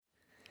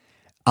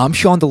I'm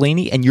Sean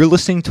Delaney, and you're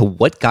listening to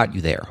What Got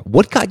You There.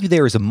 What Got You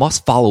There is a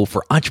must-follow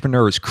for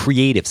entrepreneurs,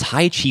 creatives,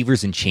 high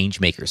achievers, and change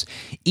makers.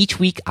 Each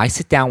week, I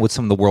sit down with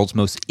some of the world's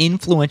most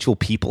influential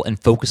people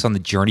and focus on the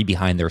journey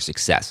behind their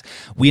success.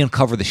 We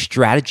uncover the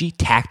strategy,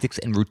 tactics,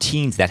 and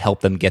routines that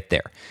help them get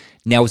there.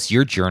 Now it's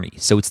your journey,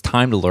 so it's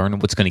time to learn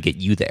what's going to get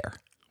you there.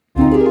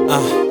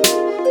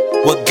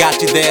 What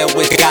got you there?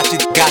 What got you?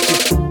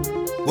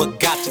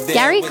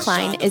 Gary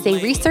Klein is a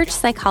research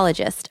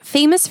psychologist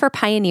famous for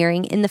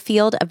pioneering in the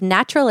field of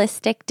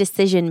naturalistic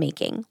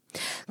decision-making.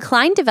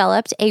 Klein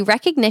developed a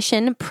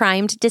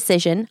recognition-primed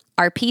decision,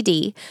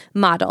 RPD,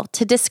 model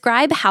to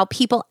describe how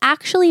people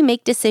actually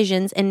make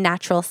decisions in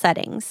natural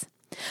settings.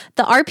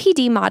 The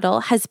RPD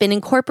model has been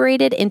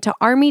incorporated into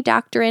Army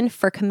doctrine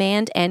for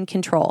command and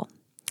control.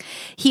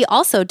 He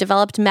also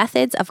developed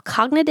methods of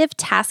cognitive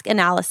task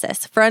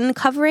analysis for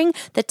uncovering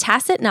the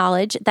tacit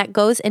knowledge that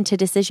goes into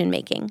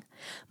decision-making.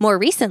 More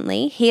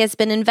recently, he has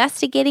been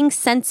investigating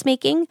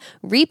sense-making,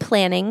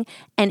 replanning,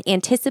 and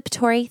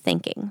anticipatory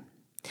thinking.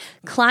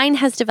 Klein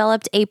has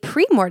developed a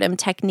pre-mortem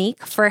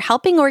technique for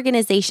helping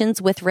organizations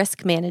with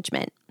risk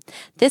management.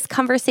 This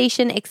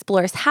conversation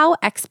explores how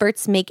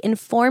experts make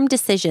informed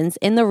decisions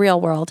in the real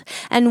world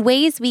and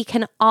ways we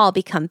can all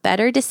become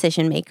better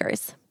decision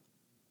makers.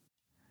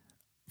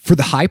 For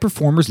the high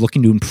performers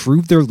looking to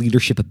improve their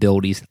leadership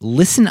abilities,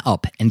 listen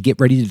up and get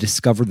ready to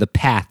discover the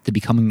path to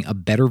becoming a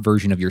better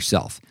version of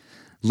yourself.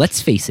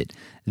 Let's face it,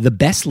 the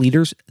best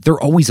leaders, they're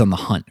always on the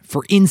hunt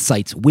for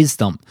insights,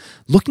 wisdom,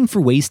 looking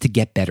for ways to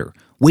get better,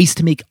 ways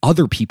to make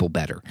other people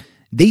better.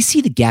 They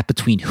see the gap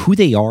between who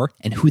they are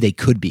and who they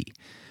could be.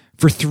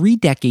 For 3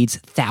 decades,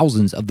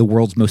 thousands of the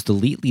world's most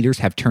elite leaders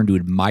have turned to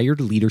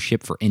admired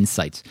leadership for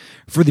insights,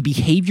 for the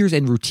behaviors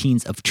and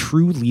routines of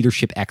true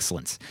leadership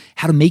excellence,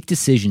 how to make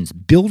decisions,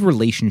 build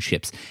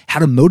relationships, how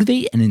to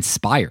motivate and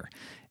inspire.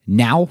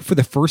 Now, for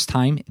the first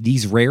time,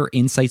 these rare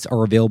insights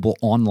are available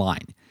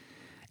online.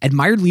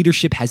 Admired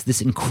Leadership has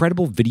this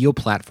incredible video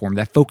platform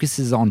that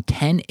focuses on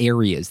 10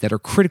 areas that are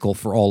critical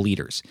for all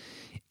leaders.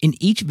 In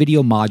each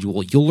video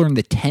module, you'll learn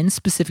the 10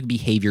 specific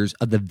behaviors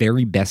of the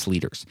very best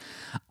leaders.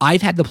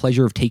 I've had the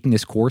pleasure of taking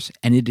this course,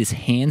 and it is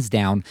hands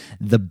down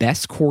the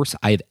best course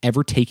I have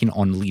ever taken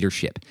on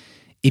leadership.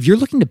 If you're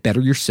looking to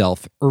better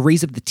yourself or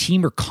raise up the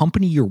team or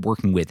company you're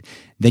working with,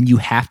 then you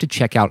have to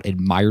check out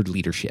Admired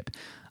Leadership.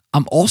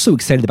 I'm also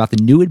excited about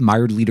the new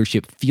Admired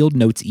Leadership Field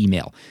Notes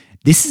email.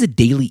 This is a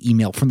daily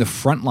email from the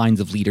front lines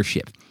of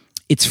leadership.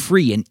 It's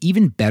free, and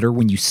even better,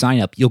 when you sign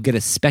up, you'll get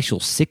a special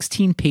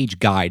 16-page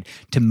guide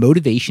to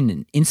motivation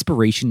and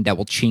inspiration that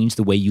will change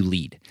the way you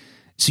lead.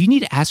 So you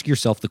need to ask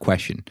yourself the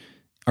question,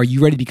 are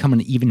you ready to become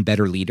an even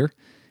better leader?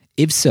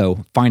 If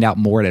so, find out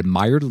more at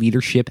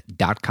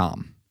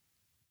admiredleadership.com.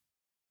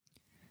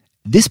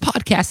 This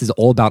podcast is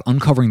all about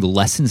uncovering the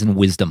lessons and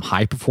wisdom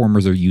high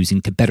performers are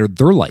using to better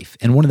their life,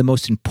 and one of the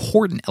most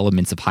important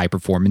elements of high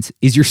performance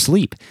is your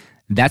sleep.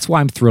 That's why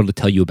I'm thrilled to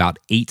tell you about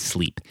 8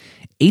 Sleep.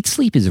 8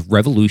 Sleep is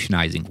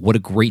revolutionizing what a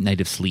great night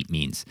of sleep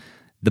means.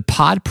 The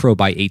Pod Pro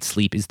by 8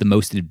 Sleep is the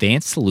most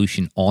advanced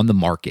solution on the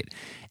market.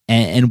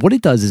 And what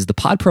it does is the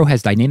Pod Pro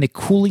has dynamic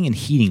cooling and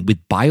heating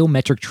with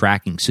biometric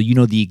tracking, so you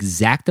know the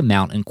exact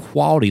amount and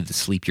quality of the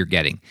sleep you're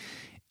getting.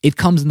 It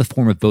comes in the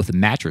form of both a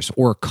mattress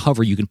or a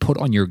cover you can put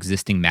on your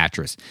existing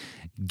mattress.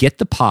 Get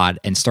the pod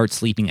and start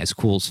sleeping as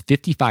cool as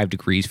 55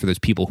 degrees for those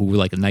people who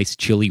like a nice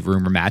chilly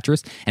room or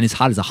mattress, and as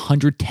hot as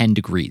 110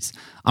 degrees.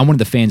 I'm one of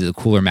the fans of the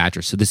cooler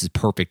mattress, so this is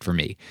perfect for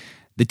me.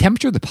 The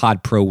temperature of the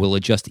Pod Pro will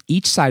adjust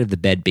each side of the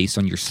bed based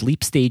on your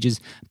sleep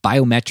stages,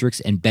 biometrics,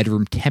 and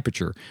bedroom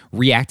temperature,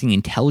 reacting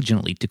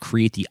intelligently to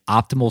create the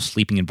optimal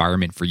sleeping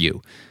environment for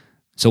you.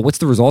 So what's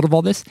the result of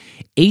all this?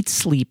 8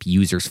 Sleep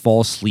users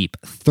fall asleep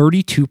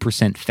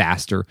 32%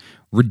 faster,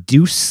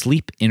 reduce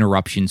sleep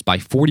interruptions by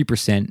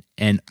 40%,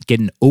 and get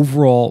an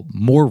overall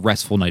more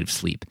restful night of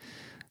sleep.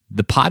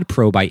 The Pod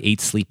Pro by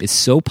 8 Sleep is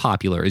so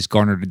popular it's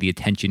garnered the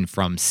attention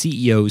from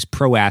CEOs,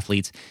 pro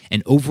athletes,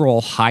 and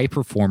overall high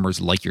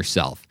performers like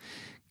yourself.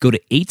 Go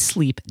to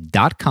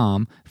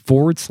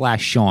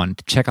 8sleep.com/Sean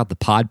to check out the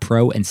Pod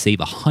Pro and save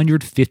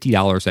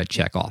 $150 at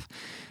checkoff.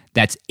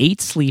 That's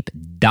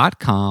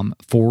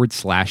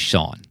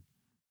 8sleep.com/Sean.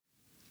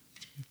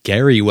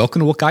 Gary, welcome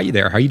to What Got You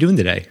There. How are you doing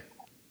today?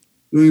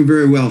 Doing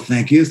very well,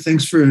 thank you.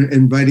 Thanks for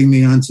inviting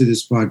me onto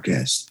this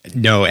podcast.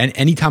 No, and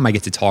anytime I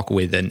get to talk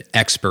with an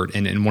expert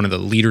and one of the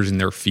leaders in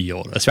their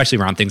field, especially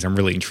around things I'm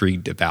really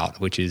intrigued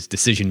about, which is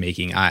decision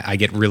making, I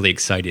get really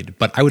excited.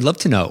 But I would love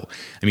to know,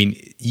 I mean,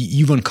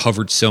 you've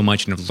uncovered so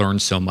much and have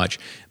learned so much,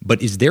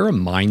 but is there a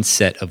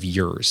mindset of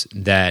yours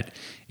that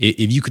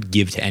if you could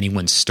give to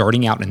anyone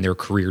starting out in their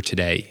career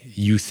today,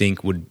 you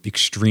think would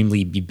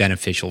extremely be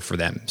beneficial for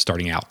them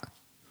starting out?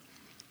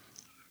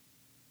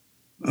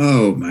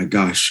 Oh my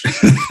gosh,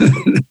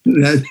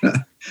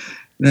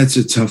 that's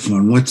a tough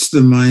one. What's the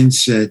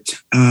mindset?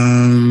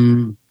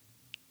 The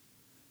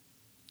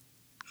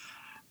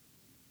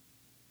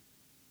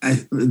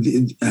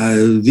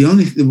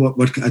only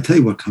what I tell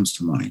you what comes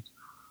to mind.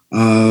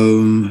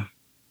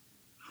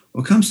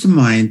 What comes to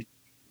mind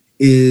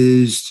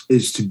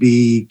is to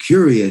be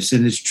curious.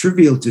 And it's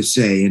trivial to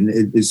say, and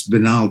it's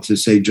banal to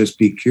say, just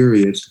be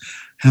curious.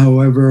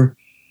 However,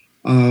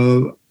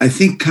 I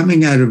think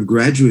coming out of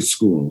graduate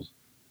school,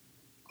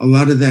 a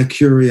lot of that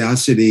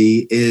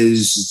curiosity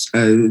is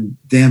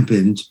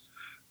dampened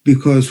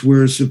because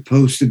we're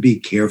supposed to be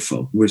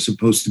careful. We're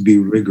supposed to be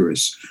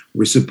rigorous.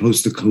 We're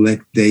supposed to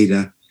collect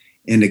data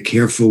in a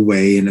careful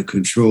way, in a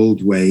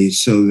controlled way,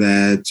 so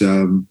that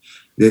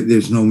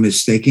there's no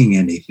mistaking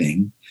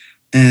anything.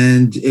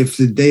 And if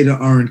the data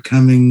aren't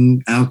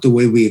coming out the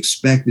way we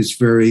expect, it's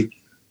very,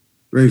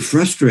 very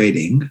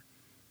frustrating.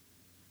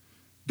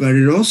 But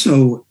it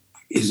also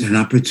is an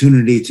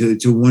opportunity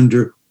to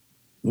wonder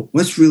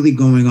what's really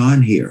going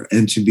on here,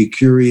 and to be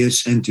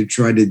curious and to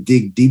try to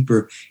dig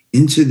deeper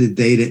into the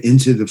data,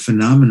 into the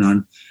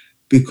phenomenon,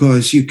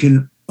 because you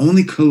can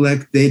only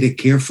collect data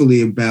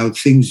carefully about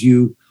things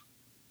you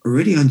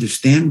already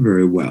understand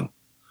very well.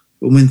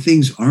 But when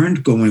things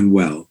aren't going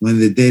well, when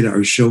the data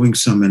are showing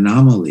some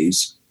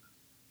anomalies,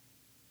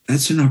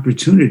 that's an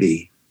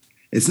opportunity.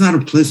 It's not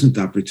a pleasant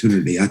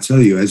opportunity, I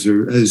tell you, as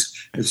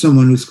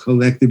someone who's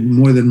collected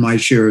more than my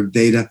share of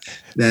data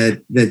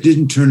that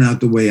didn't turn out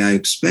the way I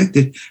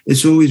expected.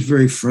 It's always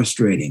very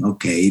frustrating.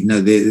 Okay, now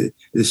the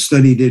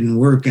study didn't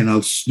work, and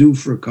I'll stew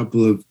for a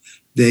couple of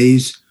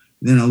days.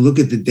 Then I'll look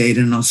at the data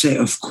and I'll say,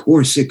 of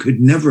course, it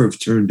could never have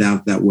turned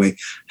out that way.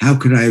 How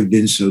could I have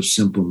been so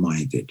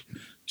simple-minded?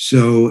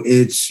 So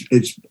it's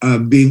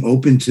being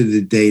open to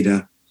the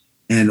data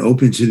and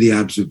open to the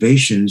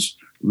observations,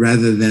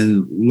 rather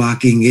than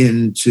locking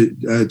in to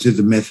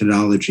the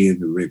methodology and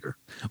the rigor.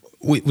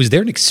 Was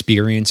there an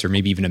experience or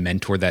maybe even a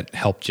mentor that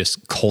helped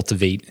just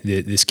cultivate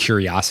this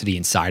curiosity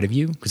inside of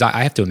you? Because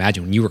I have to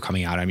imagine when you were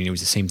coming out, I mean, it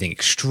was the same thing,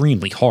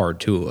 extremely hard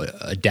to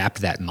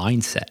adapt that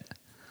mindset.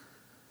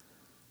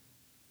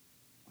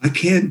 I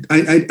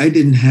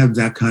didn't have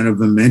that kind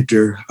of a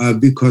mentor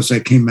because I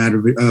came out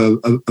of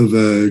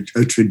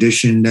a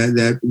tradition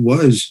that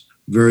was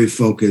very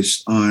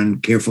focused on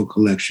careful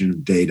collection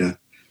of data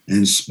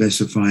and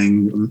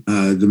specifying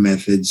the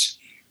methods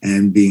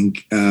and being,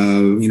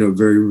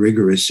 very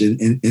rigorous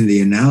in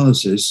the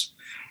analysis.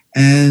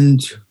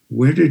 And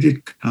where did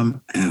it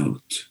come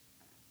out?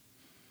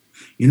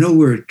 You know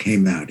where it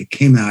came out? It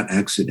came out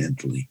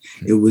accidentally.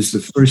 It was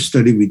the first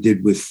study we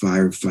did with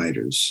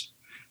firefighters.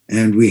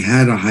 And we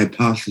had a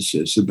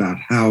hypothesis about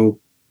how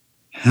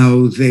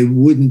they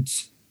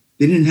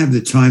didn't have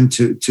the time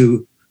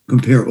to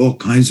compare all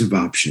kinds of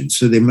options.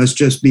 So they must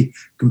just be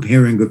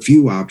comparing a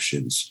few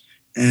options.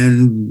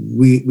 And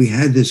we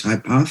had this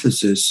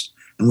hypothesis,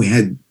 and we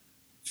had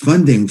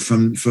funding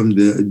from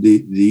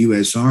the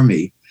U.S.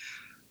 Army.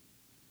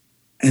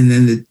 And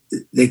then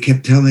they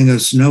kept telling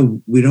us,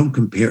 no, we don't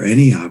compare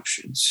any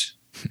options.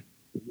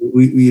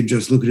 We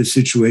just look at a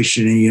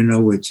situation and you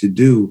know what to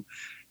do.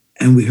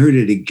 And we heard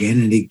it again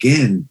and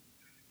again.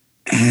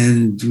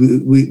 And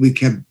we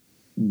kept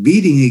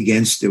beating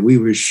against it. We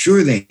were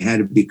sure they had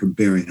to be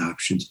comparing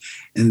options,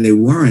 and they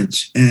weren't.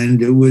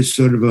 And it was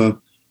sort of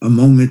a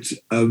moment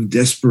of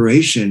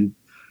desperation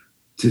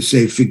to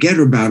say, forget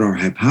about our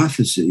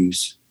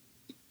hypotheses.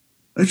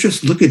 Let's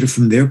just look at it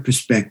from their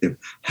perspective.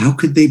 How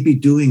could they be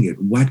doing it?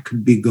 What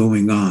could be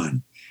going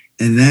on?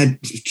 And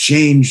that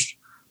changed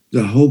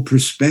the whole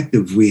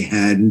perspective we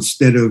had.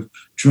 Instead of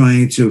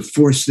trying to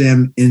force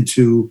them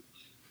into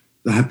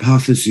the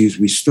hypotheses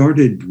we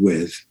started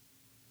with,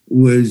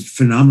 was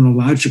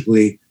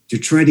phenomenologically to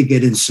try to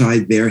get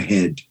inside their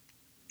head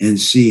and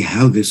see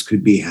how this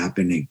could be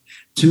happening.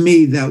 To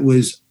me, that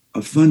was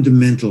a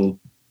fundamental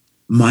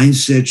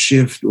mindset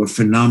shift or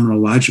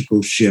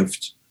phenomenological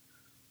shift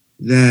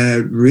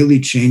that really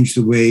changed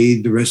the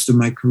way the rest of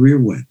my career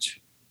went.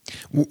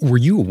 Were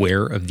you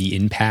aware of the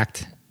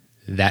impact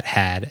that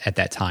had at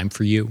that time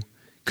for you?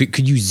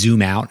 Could you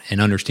zoom out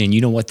and understand, you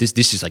know what,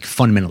 this is like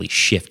fundamentally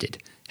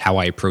shifted how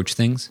I approach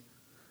things?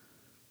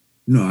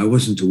 No, I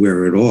wasn't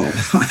aware at all.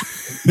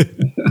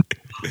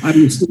 I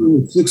was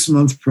doing a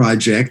 6-month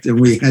project, and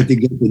we had to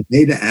get the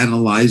data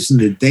analyzed,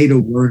 and the data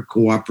weren't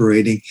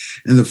cooperating,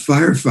 and the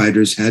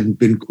firefighters hadn't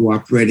been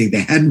cooperating.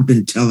 They hadn't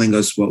been telling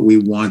us what we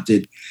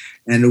wanted.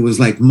 And it was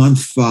like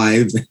month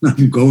 5, and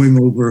I'm going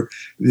over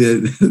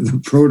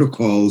the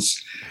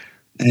protocols.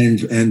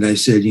 And I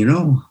said,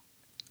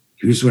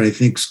 here's what I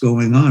think's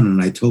going on.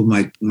 And I told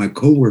my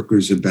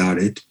coworkers about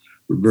it,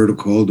 Roberta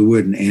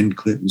Calderwood and Ann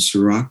Clinton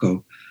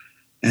Sirocco.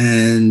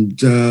 And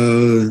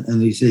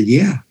they said,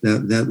 yeah,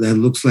 that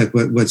looks like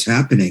what's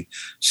happening.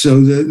 So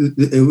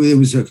it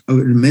was an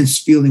immense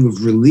feeling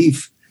of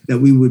relief that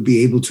we would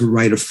be able to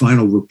write a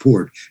final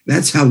report.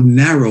 That's how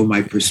narrow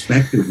my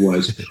perspective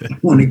was. I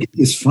want to get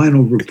this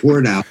final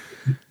report out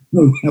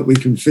so that we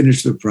can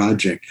finish the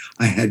project.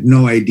 I had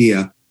no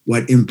idea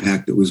what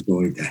impact it was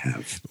going to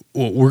have.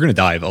 Well, we're going to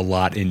dive a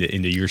lot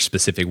into your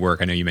specific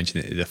work. I know you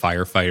mentioned the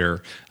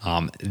firefighter,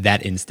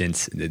 that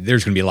instance.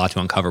 There's going to be a lot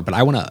to uncover, but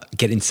I want to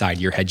get inside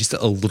your head just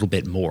a little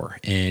bit more.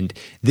 And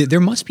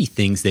there must be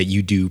things that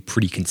you do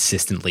pretty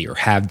consistently or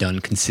have done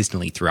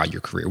consistently throughout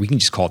your career. We can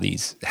just call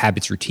these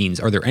habits,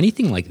 routines. Are there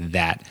anything like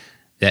that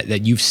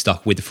that you've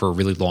stuck with for a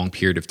really long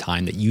period of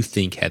time that you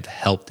think have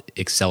helped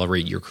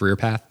accelerate your career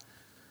path?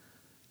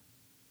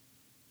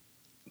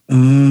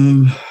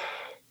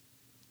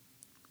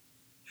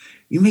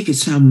 You make it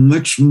sound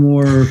much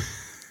more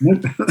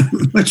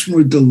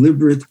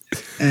deliberate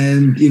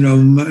and,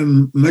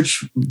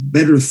 much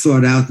better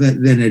thought out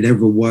than it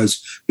ever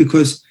was,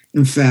 because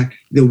in fact,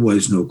 there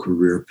was no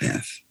career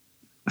path.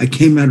 I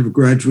came out of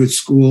graduate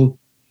school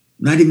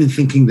not even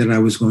thinking that I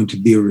was going to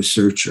be a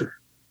researcher.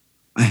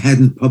 I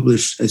hadn't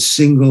published a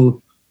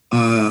single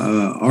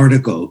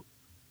article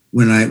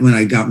when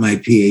I got my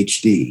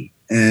PhD,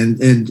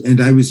 and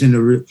I was in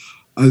a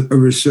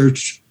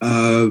research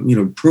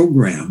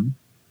program,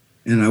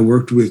 and I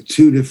worked with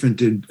two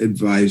different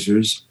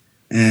advisors,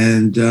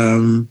 and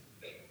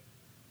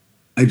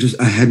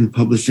I hadn't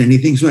published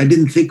anything, so I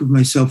didn't think of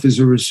myself as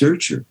a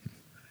researcher,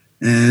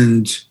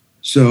 and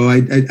so I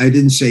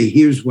didn't say,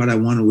 here's what I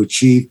want to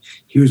achieve,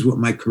 here's what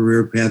my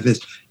career path is,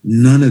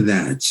 none of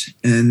that.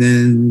 And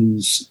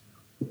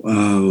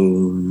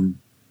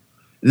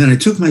then I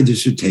took my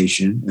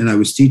dissertation, and I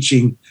was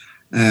teaching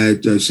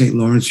at St.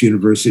 Lawrence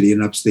University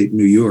in upstate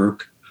New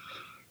York.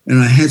 And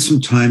I had some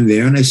time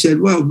there, and I said,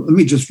 well, let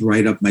me just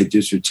write up my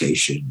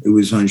dissertation. It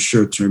was on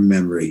short-term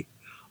memory.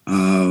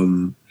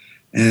 And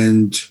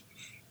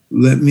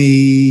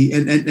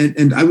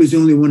I was the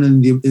only one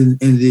in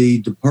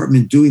the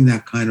department doing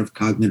that kind of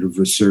cognitive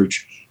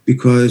research,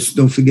 because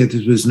don't forget,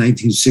 this was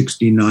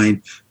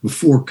 1969,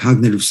 before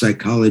cognitive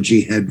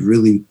psychology had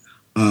really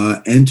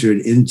entered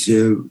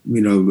into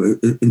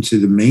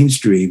the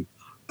mainstream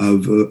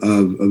of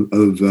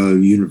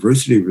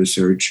university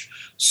research.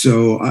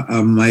 So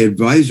my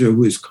advisor, who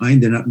was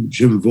kind enough,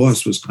 Jim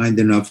Voss, was kind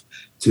enough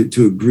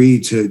to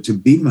agree to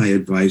be my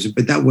advisor,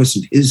 but that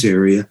wasn't his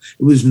area.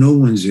 It was no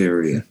one's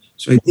area.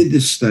 So I did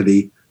this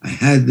study. I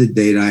had the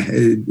data.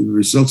 The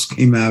results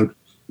came out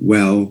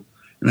well.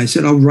 And I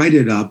said, I'll write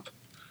it up,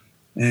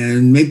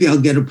 and maybe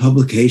I'll get a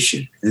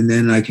publication. And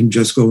then I can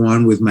just go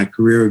on with my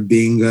career of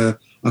being a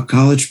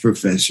college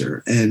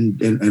professor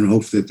and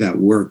hope that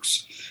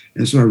works.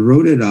 And so I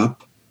wrote it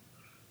up,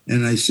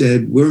 and I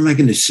said, where am I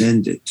going to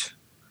send it?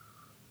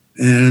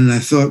 And I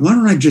thought, why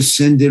don't I just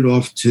send it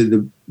off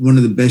to one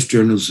of the best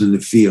journals in the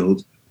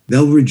field?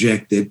 They'll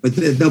reject it, but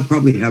they'll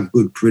probably have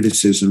good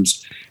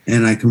criticisms,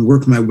 and I can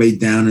work my way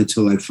down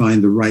until I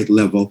find the right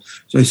level.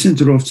 So I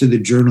sent it off to the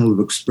Journal of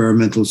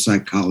Experimental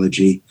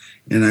Psychology,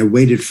 and I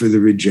waited for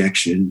the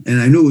rejection. And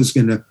I knew it was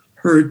going to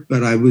hurt,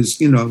 but I was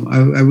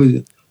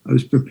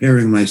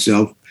preparing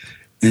myself.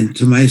 And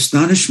to my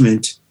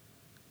astonishment,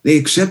 they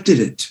accepted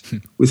it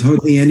with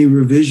hardly any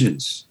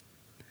revisions.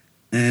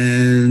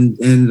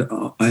 And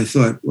I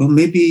thought, well,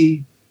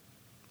 maybe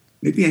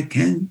I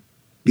can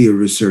be a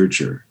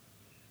researcher.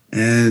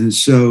 And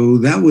so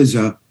that was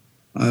a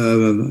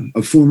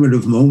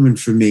formative moment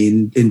for me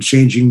in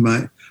changing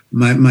my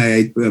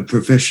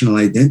professional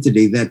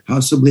identity, that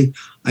possibly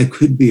I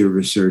could be a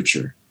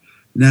researcher.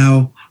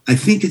 Now, I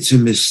think it's a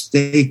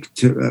mistake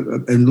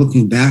and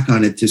looking back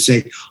on it, to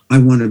say, I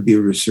want to be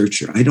a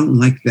researcher. I don't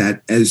like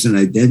that as an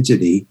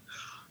identity,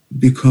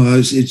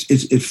 because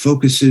it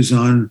focuses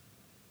on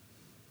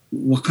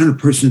what kind of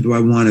person do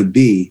I want to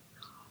be.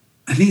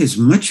 I think it's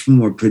much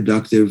more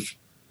productive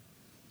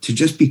to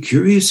just be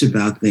curious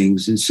about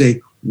things and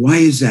say, why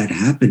is that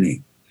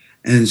happening?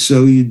 And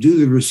so you do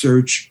the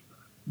research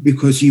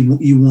because you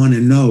want to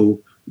know,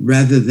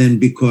 rather than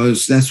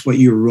because that's what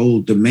your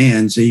role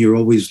demands, and you're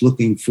always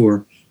looking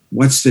for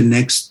what's the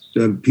next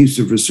piece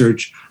of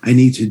research I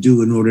need to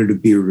do in order to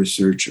be a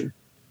researcher.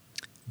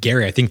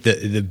 Gary, I think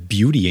the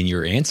beauty in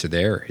your answer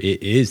there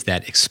is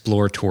that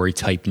exploratory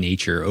type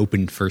nature,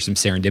 open for some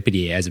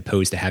serendipity, as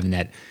opposed to having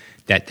that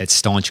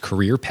staunch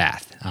career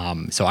path.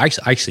 So I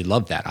actually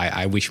love that.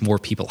 I wish more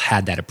people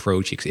had that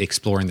approach,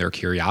 exploring their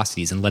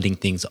curiosities and letting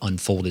things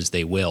unfold as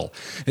they will.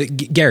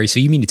 Gary, so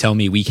you mean to tell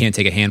me we can't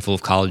take a handful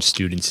of college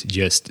students,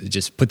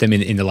 just put them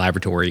in the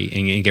laboratory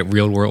and get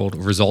real world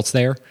results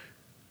there?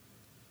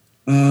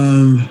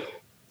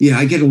 Yeah,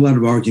 I get a lot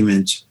of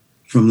arguments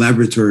from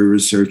laboratory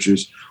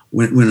researchers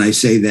when I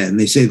say that, and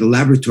they say the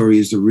laboratory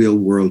is the real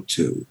world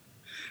too,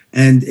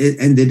 and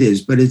it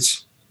is, but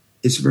it's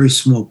a very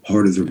small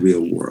part of the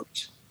real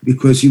world,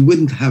 because you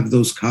wouldn't have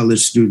those college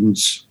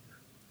students,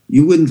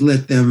 you wouldn't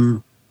let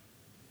them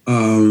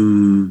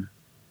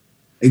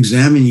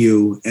examine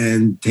you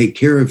and take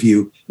care of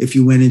you if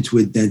you went into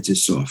a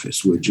dentist's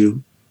office, would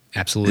you?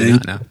 Absolutely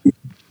not. No.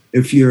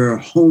 If your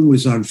home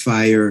was on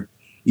fire,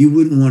 you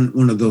wouldn't want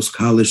one of those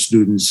college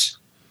students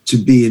to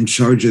be in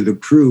charge of the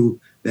crew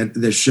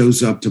that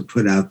shows up to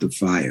put out the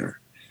fire.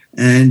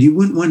 And you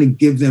wouldn't want to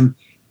give them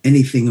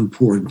anything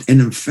important. And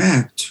in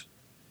fact,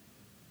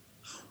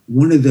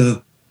 one of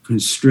the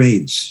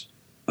constraints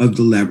of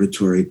the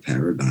laboratory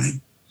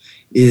paradigm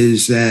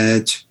is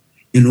that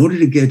in order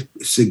to get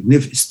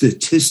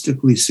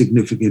statistically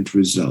significant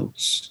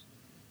results,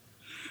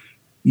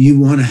 you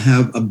want to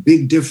have a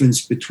big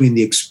difference between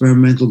the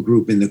experimental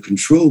group and the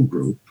control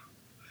group,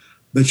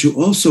 but you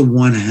also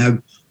want to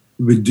have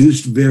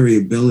reduced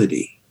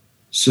variability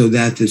so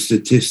that the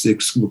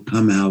statistics will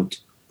come out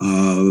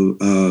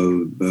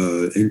to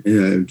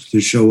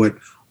show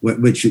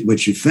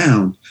what you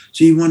found.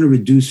 So you want to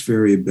reduce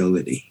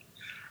variability.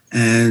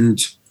 And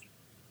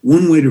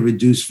one way to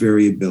reduce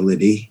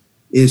variability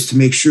is to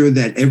make sure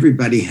that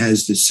everybody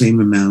has the same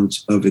amount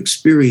of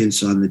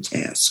experience on the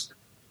task.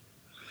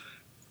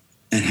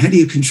 And how do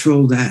you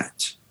control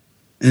that?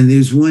 And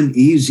there's one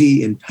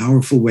easy and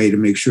powerful way to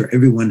make sure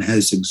everyone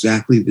has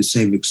exactly the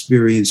same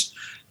experience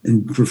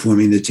in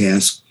performing the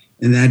task,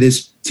 and that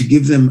is to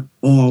give them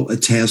all a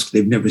task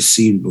they've never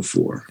seen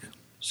before.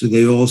 So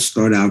they all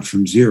start out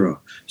from zero.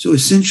 So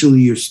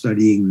essentially you're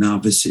studying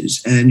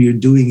novices, and you're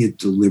doing it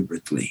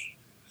deliberately.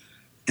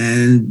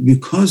 And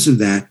because of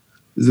that,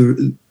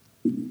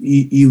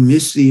 you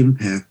miss the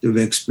impact of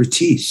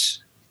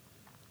expertise.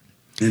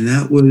 And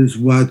that was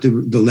what the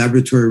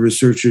laboratory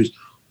researchers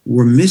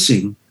were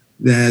missing,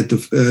 that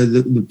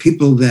the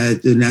people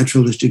that the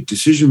naturalistic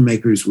decision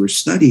makers were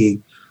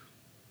studying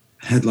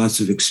had lots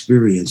of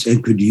experience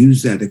and could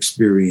use that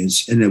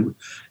experience. And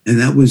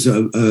that was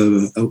a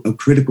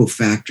critical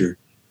factor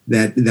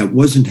that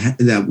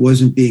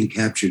wasn't being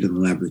captured in the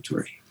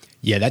laboratory.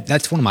 Yeah,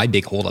 that's one of my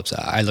big holdups.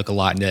 I look a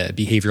lot into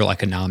behavioral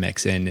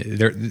economics, and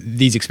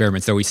these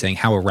experiments, they're always saying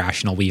how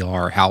irrational we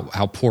are,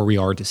 how poor we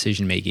are at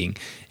decision making.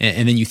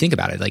 And then you think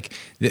about it, like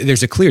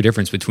there's a clear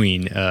difference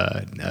between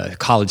a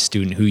college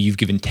student who you've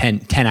given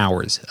 10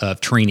 hours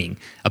of training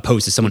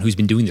opposed to someone who's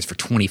been doing this for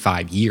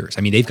 25 years.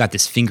 I mean, they've got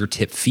this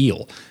fingertip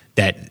feel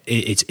that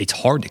it's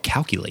hard to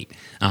calculate.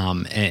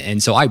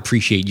 And so I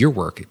appreciate your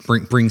work,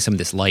 bring some of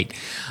this light.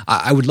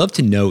 I would love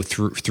to know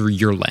through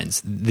your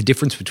lens, the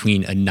difference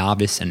between a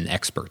novice and an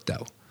expert,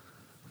 though.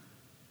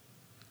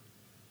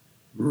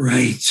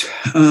 Right.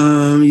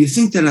 You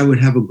think that I would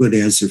have a good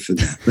answer for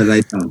that, but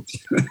I don't.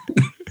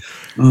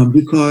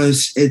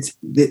 Because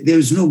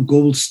there's no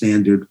gold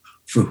standard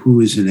for who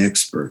is an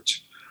expert.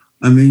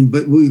 I mean,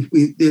 but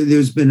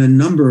there's been a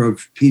number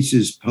of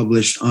pieces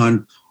published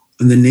on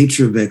the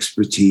nature of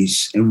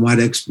expertise and what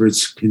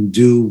experts can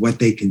do, what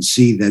they can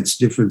see that's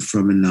different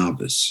from a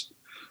novice.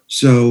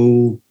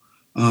 So,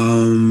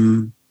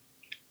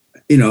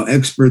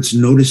 experts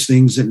notice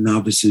things that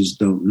novices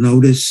don't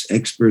notice.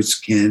 Experts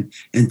can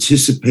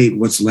anticipate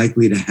what's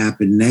likely to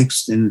happen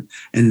next, and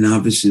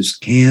novices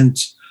can't.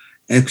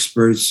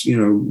 Experts,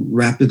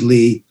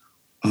 rapidly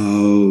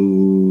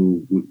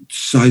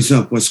size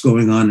up what's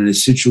going on in a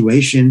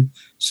situation,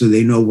 so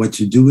they know what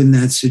to do in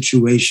that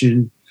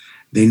situation.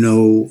 They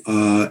know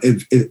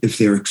if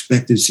their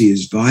expectancy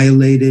is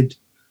violated.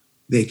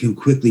 They can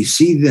quickly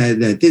see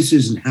that this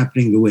isn't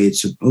happening the way it's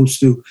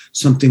supposed to.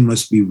 Something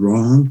must be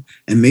wrong,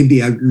 and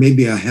maybe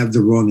I have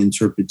the wrong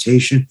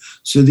interpretation.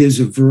 So there's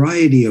a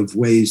variety of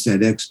ways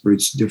that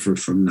experts differ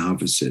from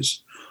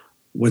novices.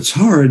 What's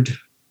hard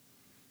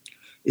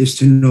is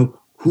to know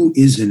who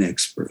is an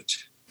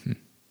expert.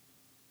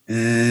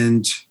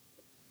 And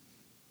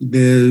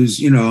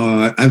there's,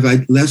 I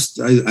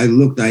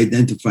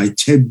identified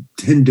 10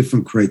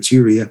 different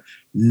criteria.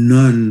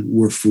 None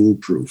were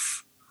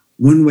foolproof.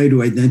 One way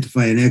to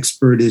identify an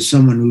expert is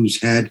someone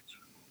who's had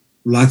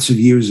lots of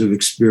years of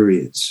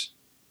experience.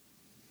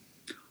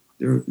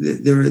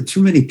 There are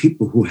too many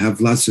people who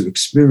have lots of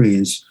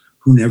experience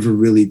who never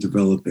really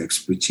develop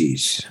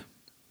expertise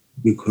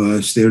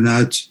because they're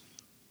not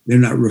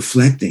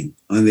reflecting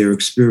on their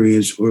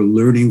experience or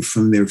learning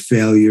from their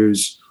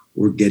failures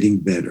or getting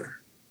better.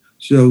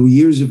 So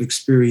years of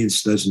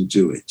experience doesn't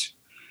do it.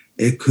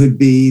 It could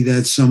be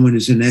that someone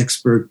is an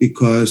expert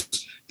because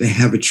they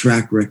have a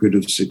track record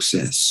of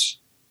success.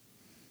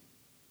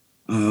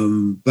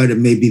 But it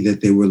may be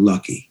that they were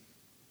lucky.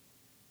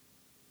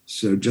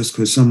 So just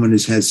because someone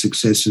has had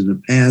success in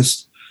the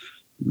past,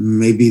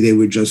 maybe they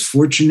were just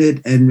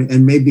fortunate,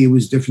 and maybe it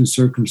was different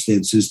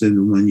circumstances than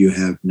the one you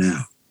have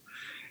now.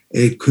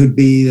 It could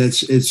be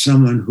that it's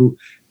someone who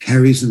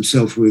carries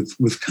himself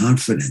with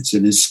confidence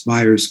and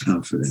inspires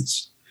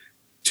confidence.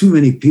 Too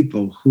many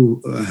people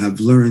who have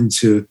learned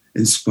to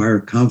inspire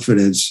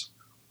confidence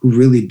who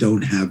really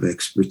don't have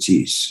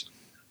expertise.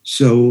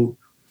 So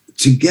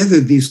together,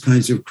 these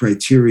kinds of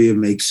criteria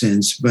make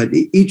sense, but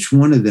each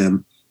one of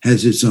them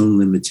has its own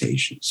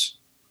limitations.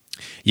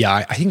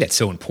 Yeah, I think that's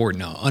so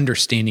important,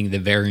 understanding the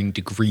varying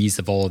degrees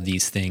of all of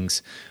these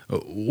things.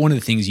 One of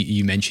the things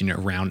you mentioned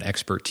around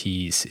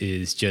expertise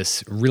is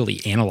just really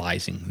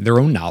analyzing their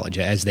own knowledge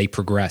as they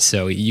progress.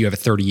 So you have a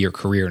 30-year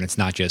career, and it's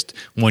not just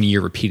 1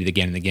 year repeated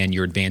again and again.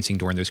 You're advancing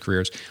during those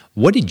careers.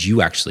 What did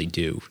you actually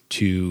do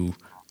to,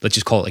 let's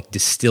just call it, like,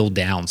 distill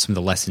down some of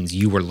the lessons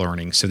you were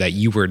learning so that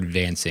you were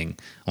advancing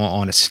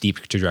on a steep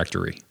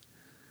trajectory?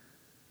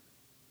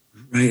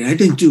 Right. I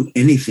didn't do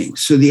anything.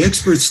 So the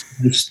experts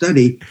that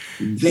study,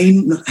 they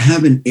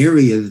have an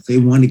area that they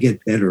want to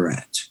get better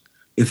at.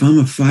 If I'm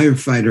a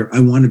firefighter, I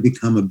want to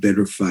become a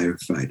better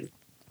firefighter.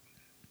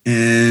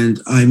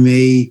 And I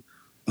may,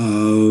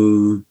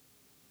 and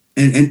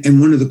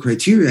one of the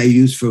criteria I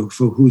use for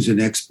who's an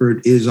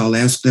expert is I'll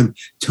ask them,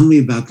 tell me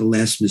about the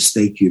last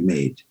mistake you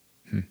made.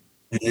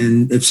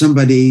 And if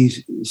somebody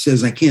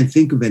says, I can't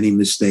think of any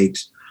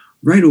mistakes,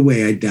 right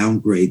away I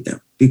downgrade them,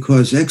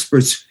 because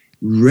experts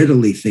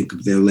readily think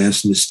of their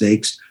last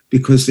mistakes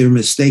because their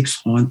mistakes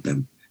haunt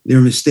them.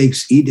 Their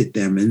mistakes eat at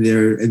them, and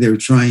they're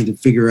trying to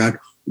figure out,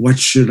 what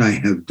should I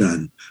have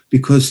done?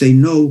 Because they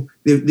know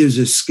there's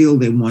a skill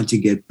they want to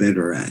get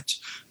better at.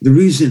 The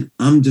reason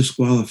I'm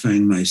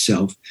disqualifying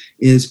myself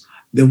is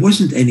there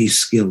wasn't any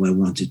skill I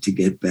wanted to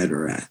get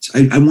better at.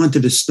 I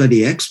wanted to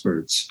study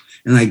experts,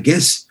 and I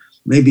guess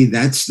maybe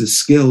that's the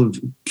skill of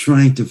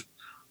trying to,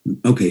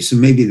 okay, so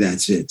maybe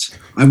that's it.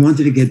 I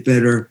wanted to get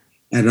better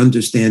at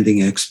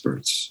understanding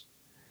experts.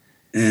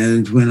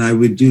 And when I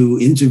would do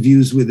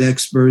interviews with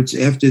experts,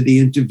 after the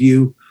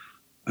interview,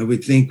 I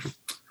would think,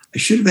 I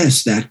should have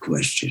asked that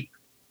question.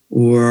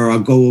 Or I'll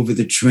go over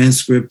the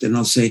transcript and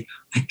I'll say,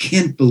 I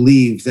can't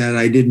believe that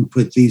I didn't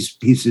put these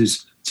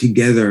pieces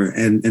together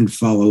and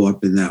follow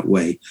up in that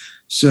way.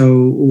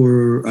 So,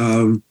 or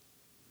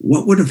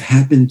what would have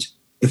happened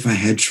if I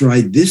had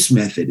tried this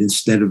method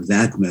instead of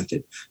that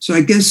method? So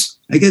I guess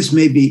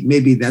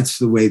maybe that's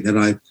the way that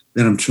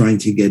I'm trying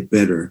to get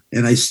better,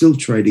 and I still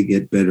try to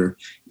get better,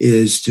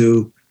 is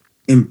to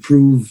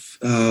improve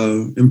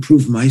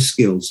my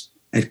skills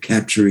at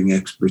capturing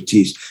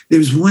expertise.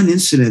 There's one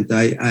incident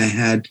I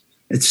had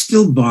that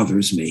still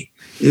bothers me.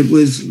 It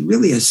was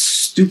really a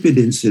stupid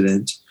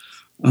incident.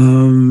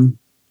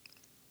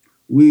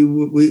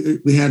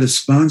 We had a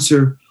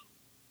sponsor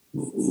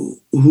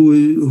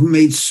who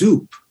made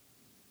soup,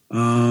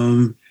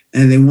 and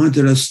they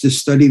wanted us to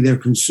study their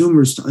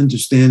consumers to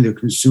understand their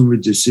consumer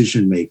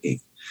decision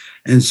making.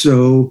 And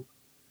so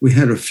we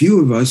had a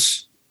few of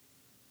us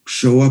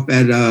show up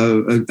at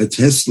a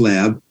test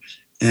lab,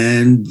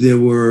 and there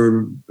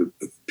were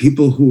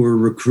people who were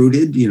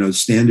recruited,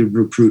 standard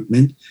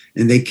recruitment,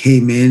 and they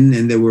came in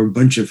and there were a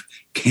bunch of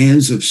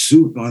cans of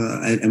soup.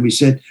 And we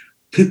said,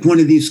 pick one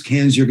of these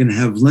cans, you're going to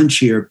have lunch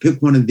here.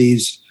 Pick one of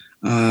these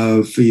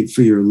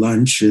for your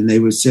lunch. And they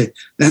would say,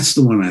 that's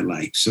the one I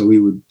like. So we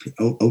would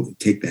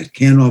take that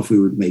can off. We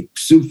would make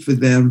soup for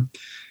them.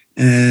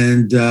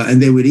 And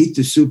they would eat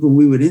the soup, and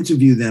we would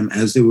interview them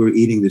as they were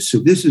eating the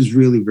soup. This is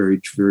really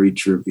very, very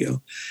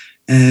trivial.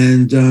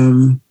 And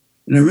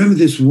I remember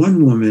this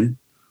one woman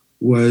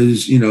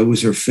was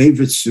her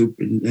favorite soup,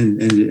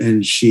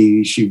 and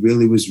she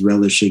really was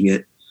relishing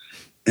it.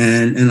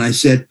 And I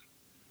said,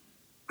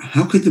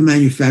 how could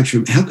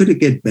it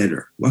get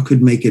better? What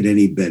could make it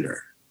any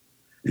better?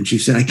 And she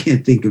said, I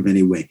can't think of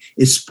any way.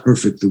 It's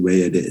perfect the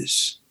way it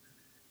is.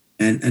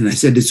 And I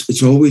said,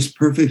 it's always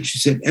perfect. She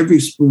said, every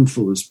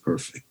spoonful is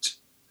perfect.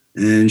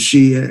 And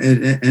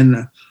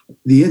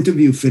the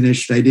interview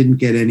finished, I didn't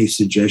get any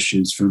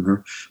suggestions from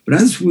her. But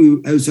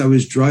as I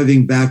was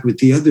driving back with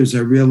the others, I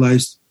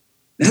realized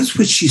that's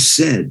what she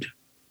said.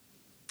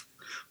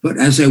 But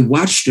as I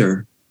watched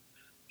her,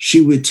 she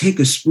would take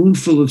a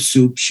spoonful of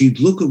soup, she'd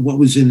look at what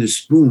was in the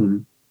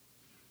spoon,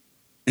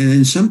 and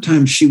then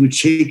sometimes she would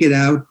shake it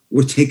out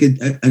or take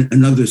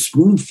another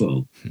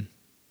spoonful.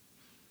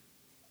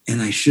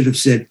 And I should have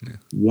said,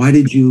 why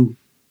did you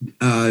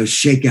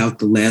shake out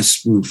the last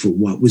spoonful?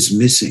 What was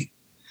missing?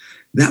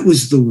 That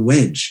was the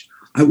wedge.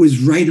 I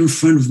was right in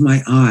front of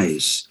my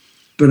eyes,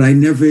 but I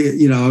never,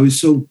 I was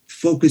so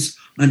focused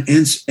on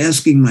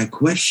asking my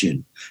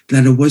question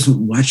that I wasn't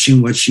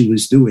watching what she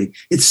was doing.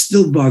 It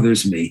still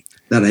bothers me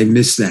that I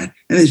missed that.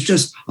 And it's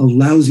just a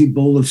lousy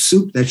bowl of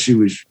soup that she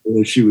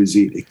was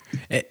eating.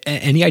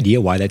 Any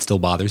idea why that still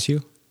bothers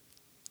you?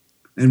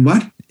 And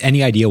what?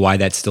 Any idea why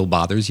that still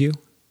bothers you?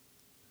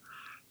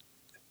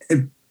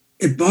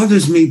 It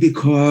bothers me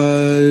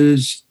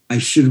because I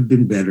should have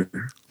been better.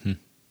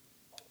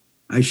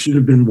 I should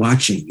have been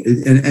watching.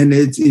 And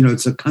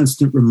it's a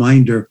constant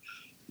reminder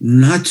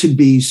not to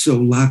be so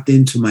locked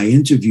into my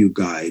interview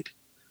guide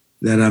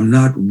that I'm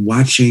not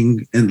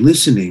watching and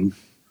listening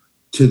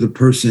to the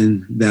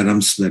person that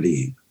I'm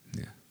studying.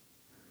 Yeah.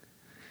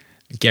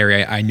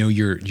 Gary, I know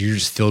you're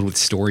just filled with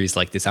stories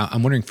like this.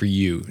 I'm wondering for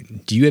you,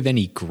 do you have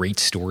any great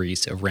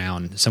stories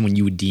around someone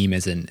you would deem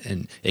as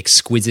an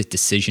exquisite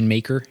decision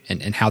maker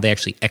and how they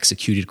actually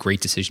executed great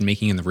decision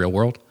making in the real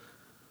world?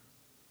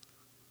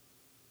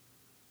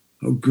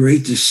 A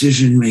great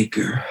decision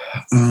maker.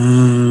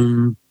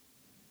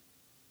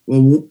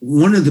 Well,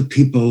 one of the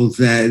people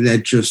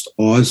that just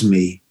awes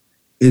me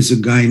is a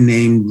guy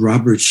named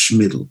Robert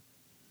Schmidl.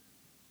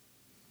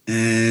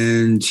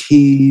 And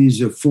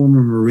he's a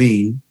former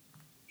Marine.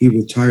 He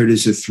retired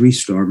as a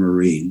 3-star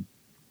Marine.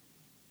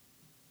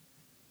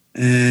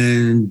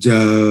 And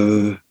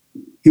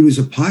he was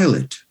a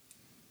pilot.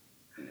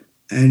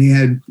 And he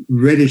had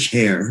reddish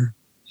hair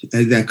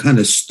that kind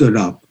of stood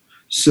up.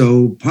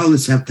 So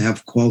pilots have to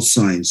have call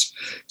signs.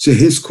 So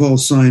his call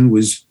sign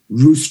was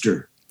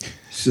Rooster.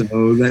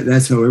 So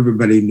that's how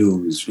everybody knew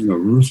him, was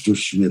Rooster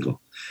Schmidl.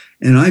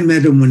 And I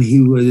met him when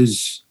he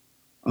was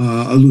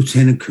a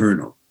lieutenant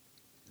colonel.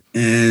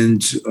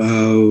 And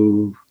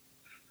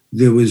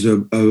there was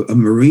a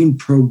Marine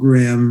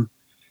program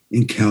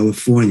in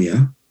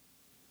California,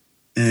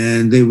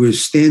 and they were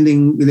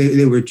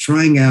they were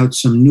trying out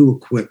some new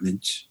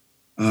equipment,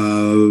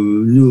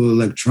 new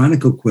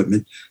electronic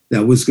equipment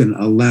that was going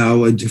to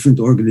allow a different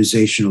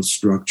organizational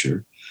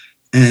structure.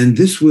 And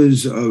this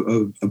was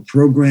a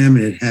program,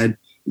 and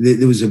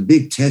there was a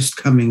big test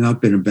coming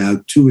up in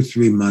about 2 or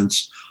 3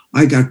 months.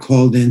 I got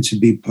called in to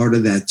be part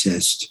of that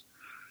test.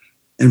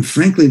 And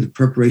frankly, the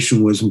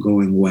preparation wasn't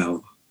going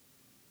well.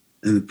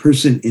 And the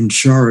person in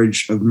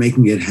charge of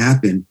making it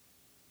happen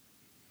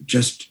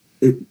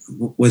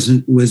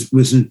wasn't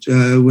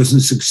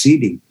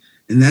succeeding.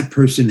 And that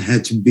person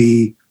had to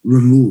be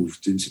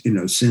removed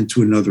and, sent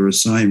to another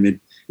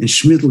assignment. And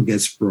Schmidl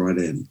gets brought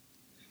in.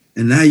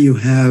 And now you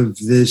have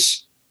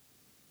this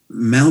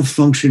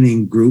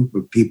malfunctioning group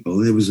of people.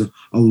 There was a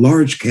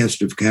large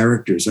cast of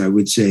characters, I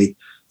would say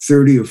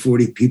 30 or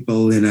 40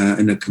 people in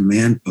a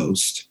command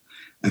post,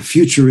 a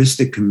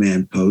futuristic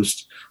command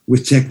post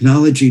with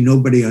technology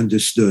nobody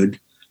understood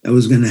that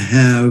was going to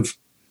have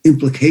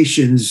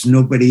implications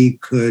nobody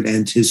could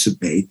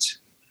anticipate.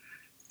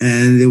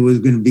 And there was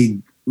going to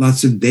be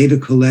lots of data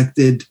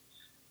collected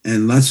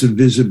and lots of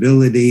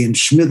visibility. And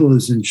Schmidl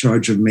is in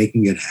charge of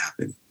making it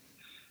happen.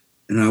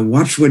 And I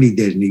watched what he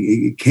did. And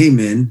he came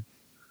in,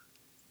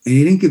 and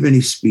he didn't give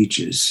any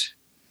speeches.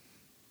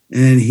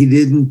 And he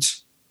didn't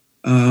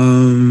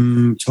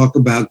talk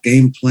about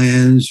game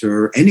plans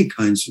or any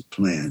kinds of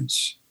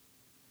plans.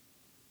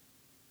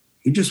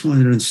 He just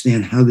wanted to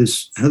understand how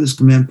this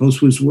command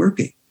post was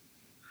working.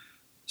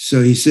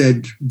 So he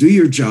said, do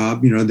your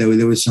job.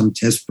 There was some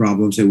test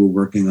problems they were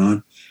working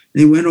on. And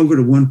he went over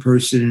to one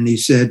person and he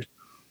said,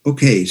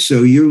 okay,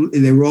 so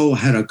they all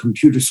had a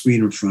computer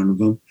screen in front of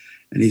them.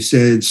 And he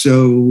said,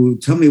 so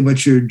tell me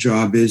what your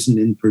job is. And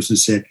the person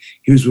said,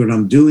 here's what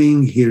I'm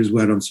doing. Here's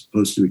what I'm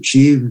supposed to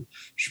achieve.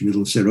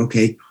 Schmidl said,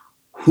 okay,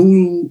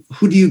 who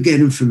do you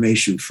get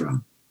information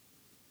from?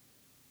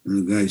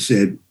 And the guy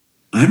said,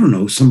 I don't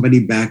know, somebody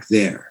back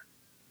there.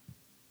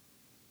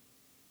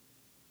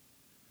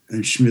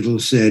 And Schmidl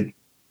said,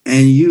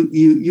 and you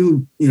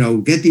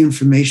get the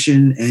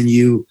information and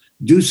you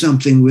do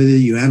something with it,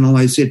 you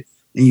analyze it,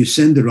 and you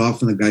send it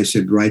off. And the guy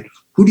said, right,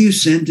 who do you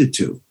send it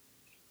to?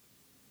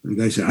 And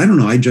the guy said, I don't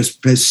know. I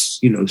just press,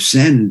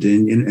 send,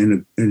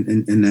 and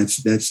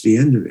that's the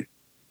end of it.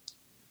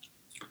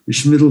 And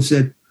Schmidl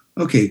said,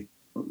 okay,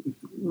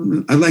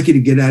 I'd like you to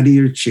get out of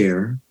your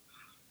chair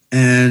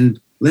and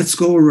let's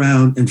go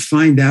around and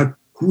find out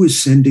who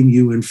is sending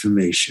you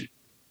information.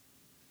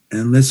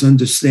 And let's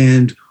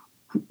understand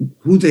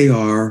who they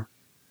are,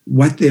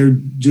 what they're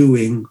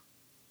doing,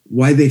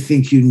 why they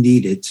think you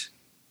need it.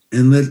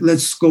 And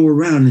let's go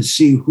around and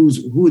see who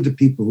are the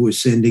people who are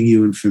sending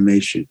you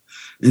information.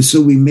 And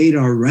so we made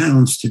our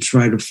rounds to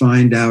try to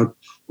find out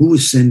who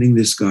was sending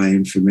this guy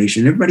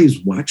information. Everybody's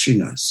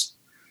watching us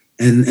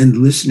and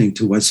listening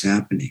to what's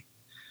happening.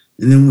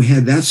 And then we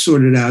had that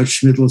sorted out.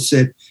 Schmidl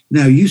said,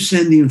 now you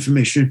send the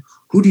information.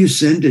 Who do you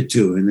send it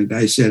to? And the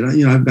guy said,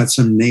 I've got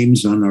some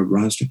names on our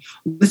roster.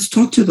 Let's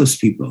talk to those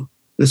people.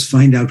 Let's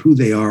find out who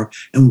they are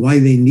and why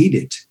they need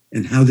it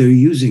and how they're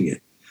using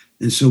it.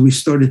 And so we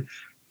started,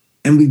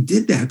 and we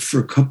did that for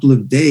a couple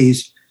of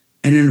days.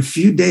 And in a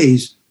few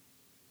days,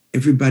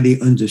 everybody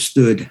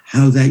understood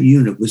how that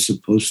unit was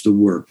supposed to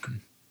work.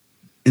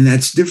 And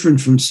that's different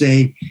from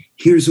saying,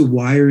 here's a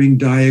wiring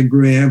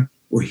diagram,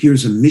 or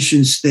here's a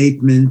mission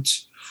statement,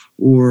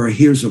 or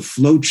here's a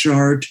flow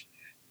chart.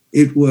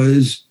 It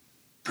was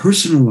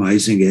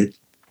personalizing it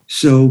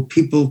so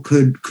people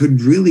could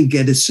really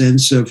get a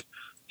sense of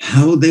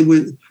how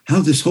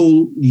this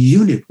whole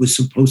unit was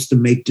supposed to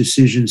make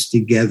decisions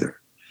together.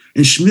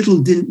 And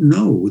Schmidl didn't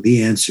know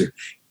the answer.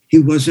 He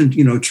wasn't,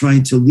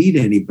 trying to lead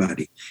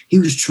anybody. He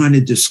was trying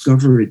to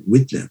discover it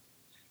with them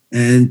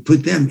and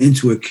put them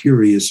into a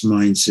curious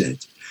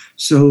mindset.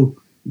 So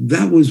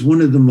that was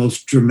one of the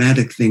most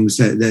dramatic things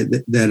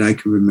that I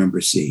can remember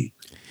seeing.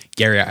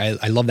 Gary,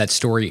 I love that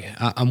story.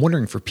 I'm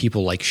wondering for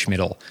people like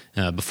Schmidl,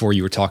 before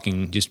you were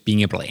talking, just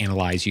being able to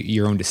analyze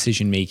your own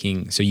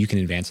decision-making so you can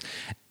advance,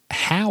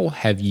 how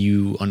have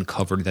you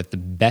uncovered that the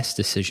best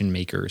decision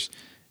makers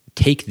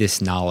take this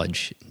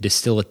knowledge,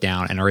 distill it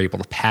down, and are able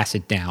to pass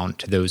it down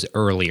to those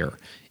earlier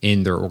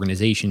in their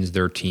organizations,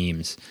 their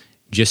teams,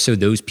 just so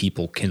those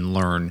people can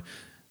learn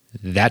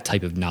that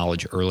type of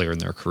knowledge earlier in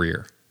their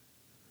career?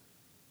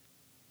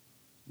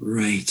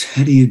 Right.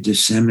 How do you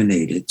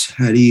disseminate it?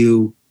 How do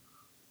you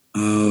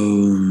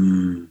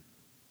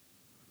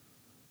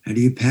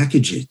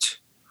package it?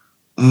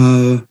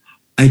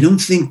 I don't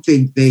think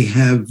they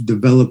have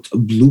developed a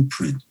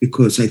blueprint,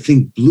 because I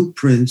think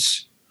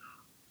blueprints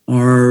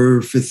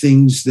are for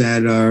things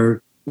that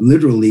are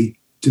literally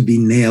to be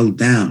nailed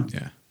down.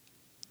 Yeah.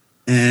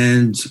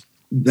 And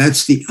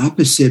that's the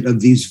opposite of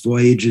these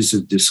voyages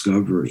of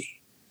discovery.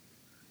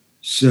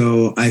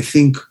 So I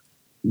think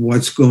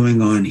what's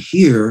going on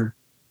here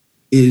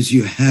is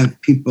you have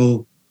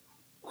people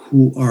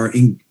who are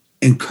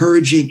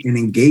encouraging and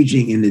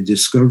engaging in the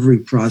discovery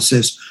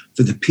process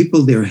for the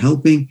people they're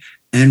helping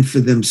and for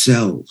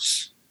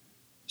themselves,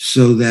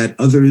 so that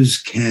others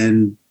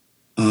can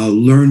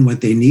learn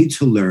what they need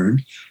to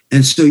learn.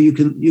 And so you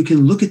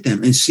can look at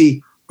them and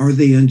see, are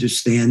they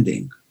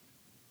understanding?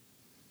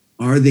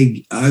 Are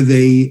they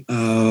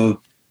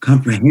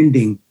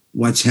comprehending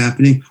what's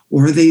happening?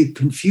 Or are they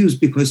confused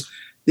because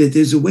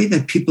there's a way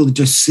that people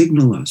just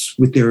signal us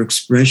with their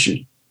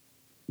expression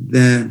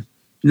that,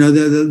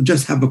 they'll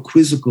just have a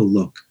quizzical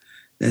look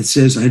that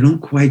says, I don't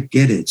quite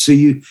get it. So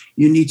you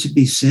need to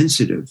be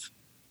sensitive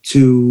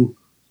to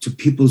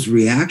people's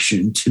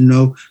reaction to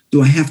know,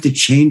 do I have to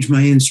change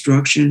my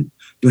instruction?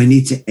 Do I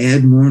need to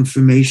add more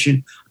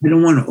information? I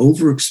don't want to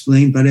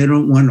over-explain, but I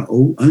don't want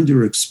to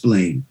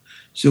under-explain.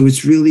 So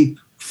it's really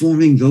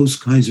forming those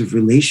kinds of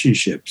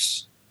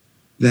relationships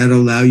that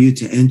allow you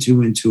to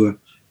enter into a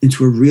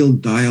real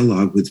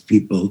dialogue with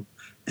people,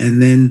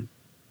 and then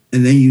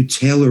you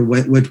tailor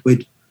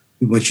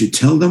what you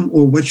tell them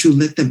or what you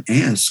let them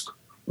ask.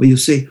 Or you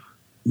say,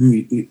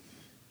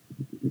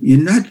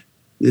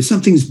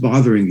 something's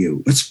bothering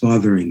you. What's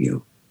bothering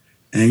you?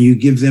 And you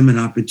give them an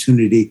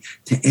opportunity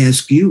to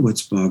ask you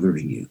what's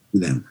bothering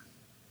them.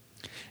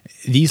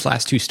 These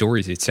last two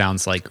stories, it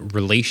sounds like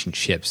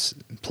relationships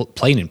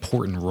play an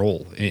important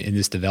role in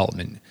this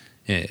development.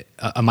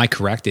 Am I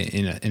correct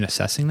in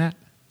assessing that?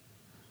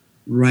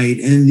 Right,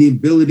 and the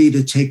ability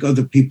to take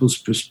other people's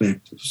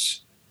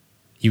perspectives.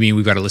 You mean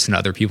we've got to listen to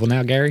other people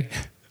now, Gary?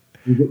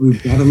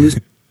 We've got to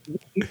listen to other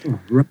people.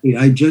 Right.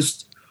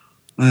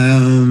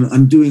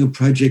 I'm doing a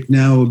project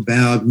now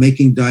about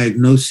making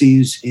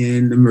diagnoses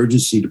in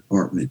emergency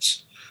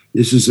departments.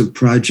 This is a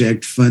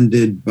project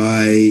funded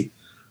by,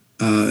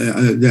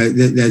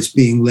 that's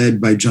being led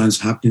by Johns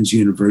Hopkins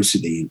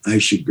University.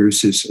 Aisha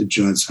Gersis at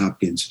Johns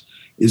Hopkins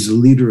is the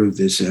leader of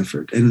this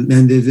effort. And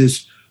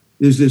there's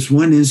this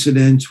one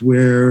incident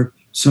where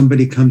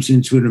somebody comes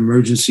into an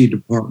emergency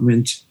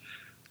department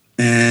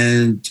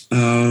and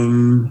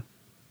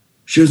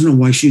she doesn't know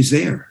why she's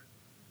there.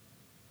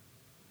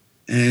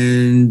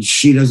 And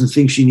she doesn't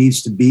think she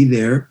needs to be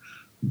there,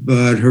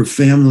 but her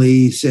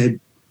family said,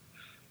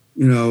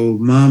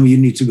 Mom, you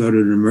need to go to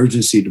an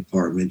emergency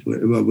department.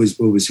 What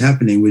was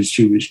happening was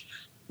she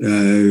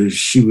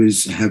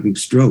was having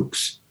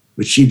strokes,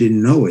 but she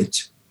didn't know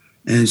it.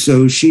 And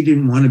so she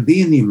didn't want to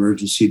be in the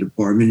emergency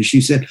department. And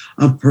she said,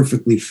 I'm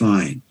perfectly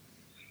fine.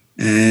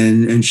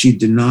 And she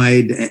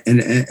denied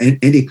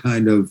any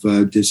kind of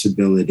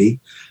disability.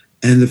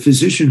 And the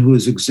physician who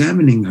was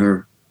examining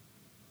her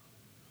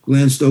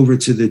glanced over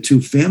to the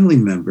two family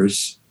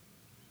members,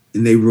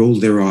 and they rolled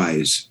their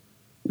eyes.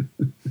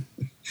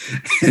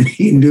 And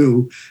he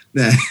knew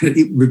that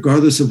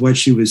regardless of what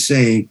she was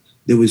saying,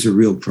 there was a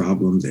real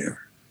problem there.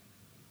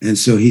 And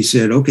so he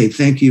said, okay,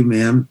 thank you,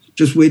 ma'am.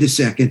 Just wait a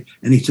second.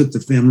 And he took the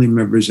family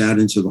members out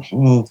into the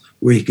hall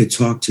where he could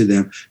talk to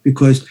them,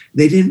 because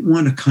they didn't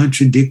want to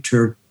contradict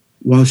her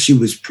while she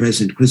was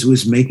present, because it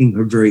was making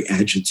her very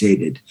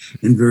agitated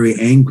and very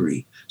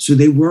angry. So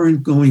they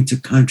weren't going to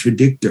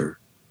contradict her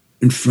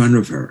in front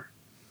of her.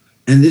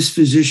 And this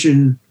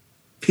physician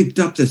picked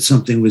up that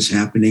something was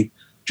happening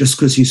just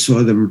because he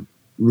saw them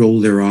roll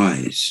their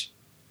eyes.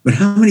 But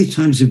how many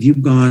times have you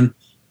gone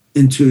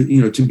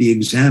into, to be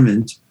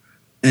examined,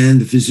 and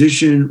the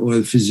physician or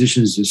the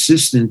physician's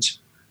assistant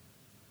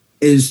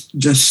is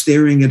just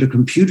staring at a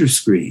computer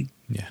screen,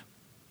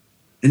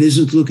 and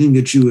isn't looking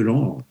at you at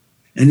all,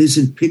 and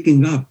isn't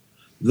picking up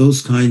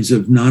those kinds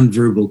of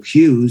nonverbal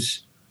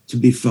cues to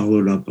be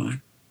followed up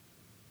on?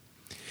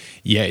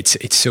 Yeah,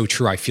 it's so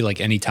true. I feel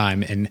like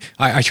anytime, and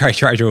I try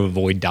to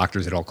avoid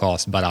doctors at all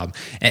costs, but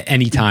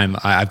anytime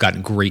I've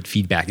gotten great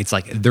feedback, it's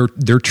like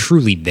they're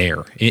truly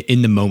there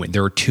in the moment.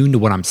 They're attuned to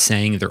what I'm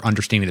saying. They're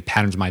understanding the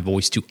patterns of my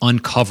voice to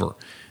uncover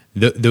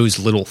those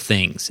little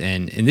things.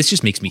 And this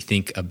just makes me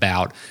think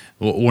about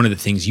one of the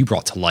things you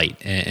brought to light,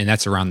 and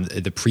that's around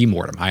the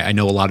pre-mortem. I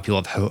know a lot of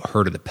people have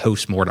heard of the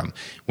post-mortem,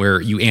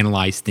 where you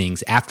analyze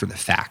things after the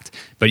fact.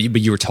 But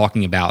you were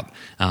talking about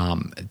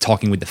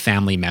talking with the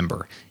family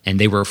member, and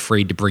they were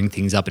afraid to bring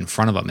things up in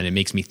front of them. And it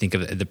makes me think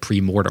of the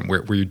pre-mortem,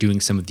 where you're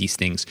doing some of these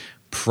things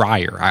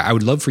prior. I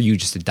would love for you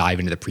just to dive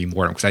into the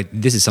pre-mortem, because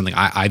this is something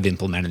I've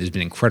implemented that's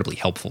been incredibly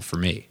helpful for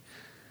me.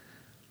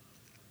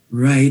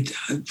 Right.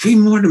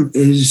 Pre-mortem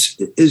is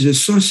a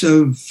source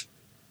of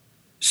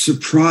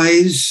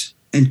surprise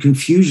and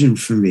confusion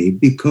for me,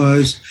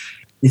 because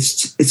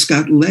it's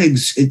got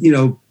legs.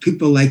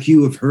 People like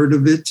you have heard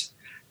of it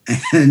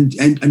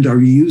and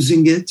are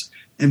using it,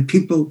 and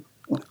people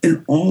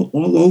all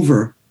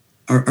over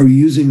are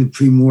using the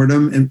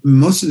pre-mortem, and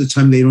most of the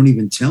time they don't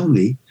even tell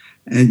me,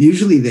 and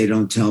usually they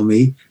don't tell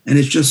me, and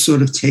it's just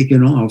sort of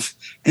taken off.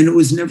 And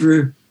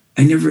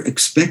I never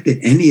expected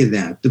any of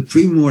that. The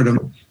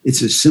pre-mortem,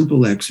 it's a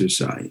simple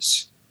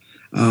exercise.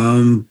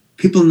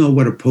 People know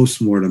what a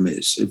post-mortem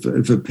is.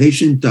 If a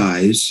patient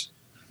dies,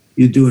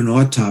 you do an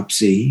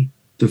autopsy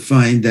to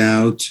find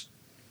out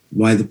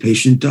why the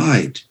patient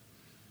died.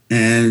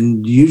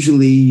 And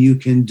usually you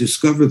can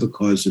discover the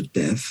cause of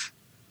death,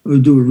 or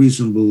do a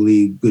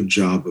reasonably good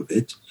job of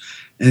it.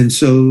 And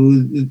so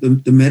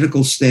the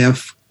medical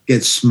staff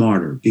gets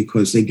smarter,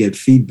 because they get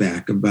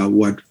feedback about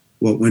what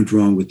went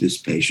wrong with this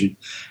patient.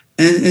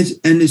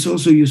 And it's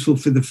also useful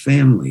for the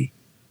family,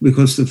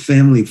 because the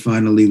family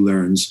finally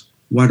learns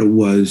what it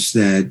was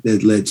that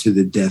led to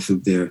the death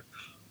of their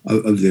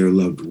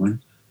loved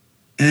one.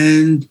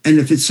 And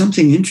if it's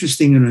something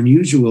interesting and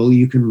unusual,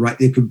 they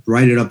could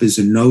write it up as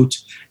a note,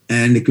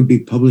 and it could be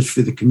published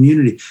for the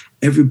community.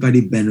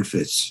 Everybody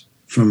benefits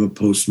from a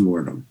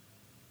postmortem.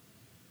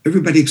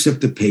 Everybody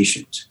except the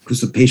patient,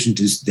 because the patient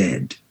is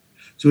dead.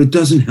 So it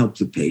doesn't help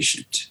the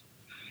patient.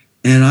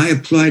 And I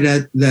applied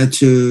that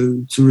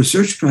to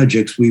research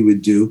projects we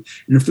would do.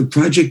 And if the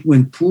project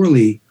went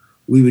poorly,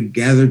 we would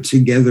gather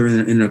together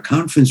in a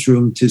conference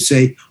room to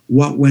say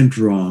what went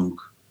wrong.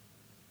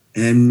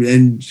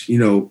 And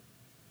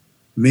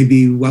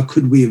maybe what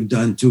could we have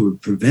done to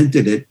have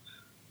prevented it?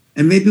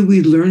 And maybe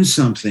we learned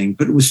something,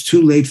 but it was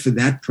too late for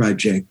that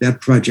project.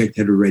 That project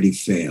had already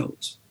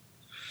failed.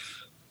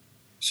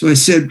 So I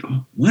said,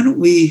 why don't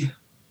we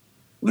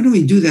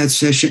do that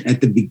session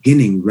at the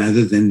beginning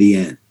rather than the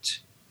end?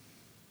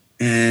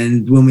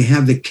 And when we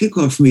have the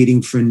kickoff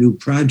meeting for a new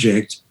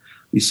project,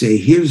 we say,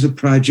 here's the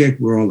project.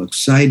 We're all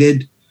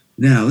excited.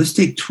 Now let's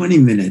take 20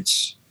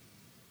 minutes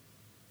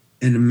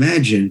and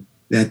imagine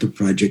that the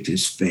project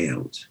has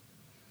failed.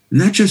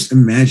 Not just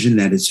imagine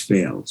that it's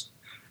failed.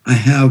 I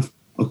have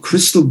a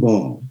crystal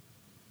ball.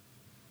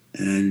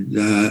 And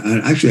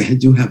actually, I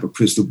do have a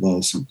crystal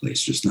ball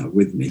someplace, just not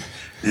with me.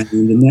 And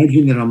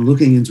imagine that I'm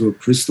looking into a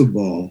crystal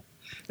ball,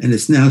 and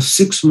it's now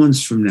 6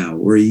 months from now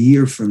or a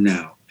year from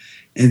now.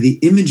 And the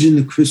image in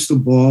the crystal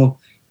ball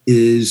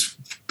is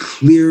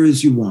clear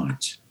as you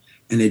want.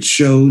 And it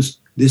shows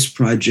this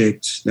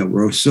project that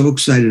we're so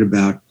excited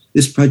about.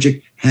 This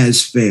project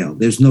has failed.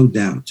 There's no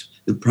doubt.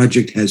 The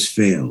project has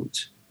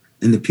failed.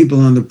 And the people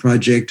on the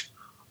project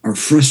are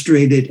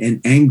frustrated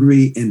and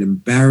angry and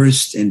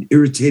embarrassed and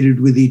irritated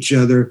with each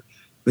other,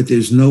 but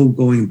there's no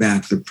going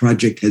back. The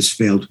project has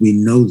failed. We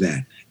know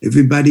that.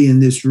 Everybody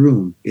in this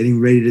room getting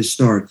ready to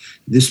start,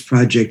 this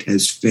project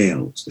has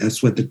failed.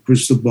 That's what the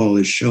crystal ball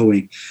is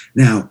showing.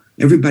 Now,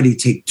 everybody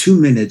take 2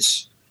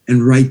 minutes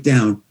and write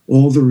down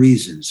all the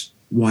reasons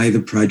why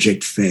the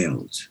project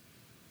failed.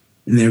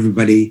 And then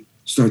everybody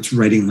starts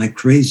writing like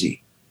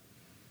crazy.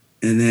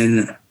 And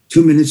then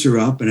 2 minutes are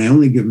up, and I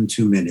only give them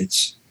 2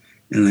 minutes.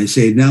 And I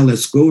say, now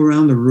let's go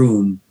around the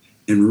room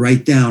and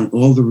write down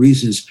all the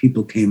reasons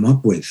people came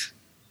up with.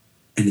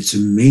 And it's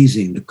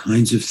amazing the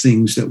kinds of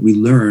things that we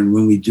learn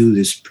when we do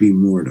this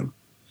pre-mortem.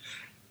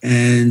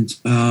 And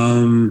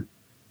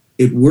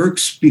it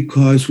works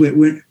because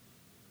when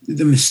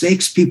the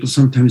mistakes people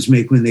sometimes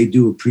make when they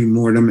do a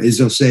pre-mortem is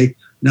they'll say,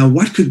 now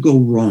what could go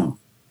wrong?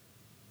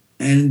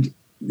 And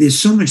there's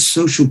so much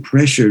social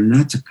pressure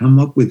not to come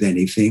up with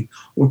anything,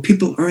 or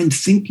people aren't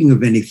thinking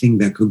of anything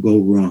that could go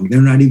wrong.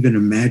 They're not even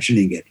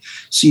imagining it.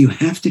 So you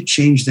have to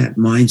change that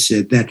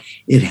mindset that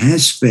it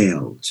has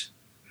failed.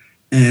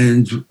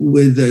 And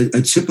with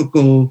a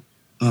typical,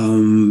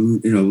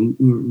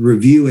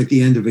 review at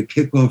the end of a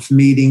kickoff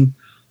meeting,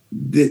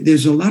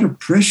 there's a lot of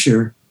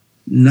pressure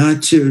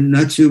not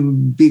to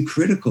be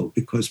critical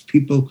because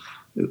people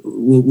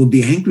will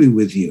be angry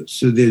with you.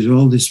 So there's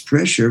all this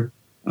pressure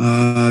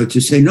to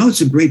say, no,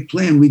 it's a great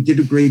plan. We did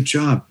a great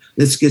job.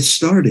 Let's get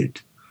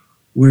started.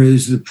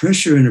 Whereas the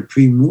pressure in a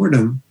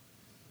pre-mortem,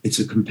 it's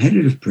a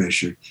competitive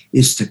pressure,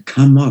 is to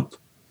come up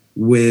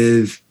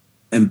with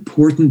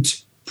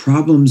important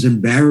problems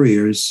and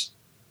barriers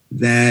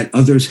that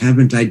others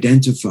haven't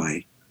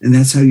identified. And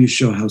that's how you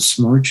show how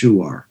smart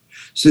you are.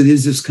 So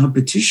there's this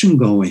competition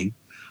going,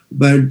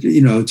 but,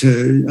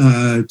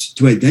 to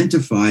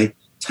identify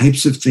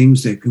types of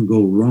things that can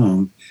go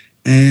wrong.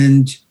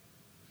 And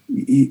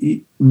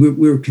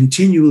we're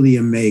continually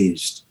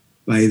amazed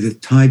by the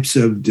types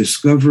of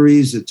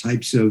discoveries, the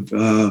types of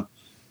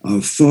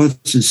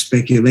thoughts and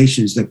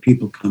speculations that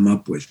people come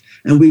up with.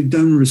 And we've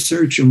done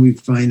research and we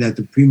find that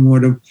the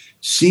pre-mortem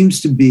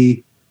seems to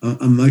be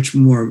a much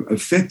more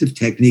effective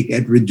technique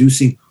at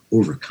reducing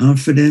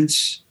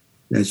overconfidence.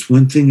 That's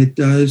one thing it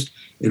does.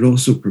 It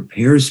also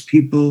prepares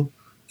people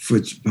for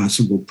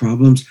possible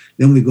problems.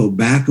 Then we go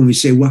back and we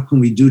say, what can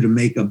we do to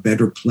make a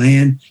better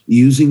plan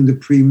using the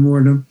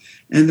pre-mortem?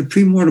 And the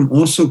pre-mortem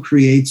also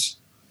creates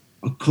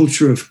a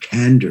culture of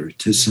candor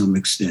to some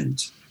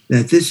extent.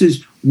 That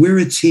we're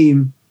a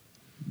team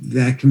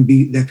that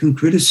can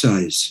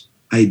criticize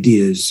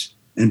ideas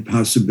and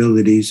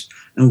possibilities,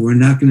 and we're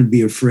not going to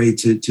be afraid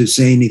to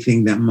say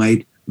anything that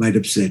might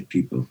upset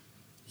people.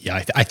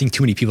 Yeah, I think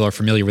too many people are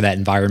familiar with that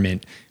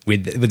environment,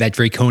 with that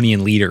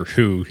draconian leader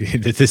who,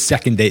 the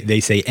second they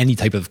say any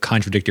type of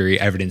contradictory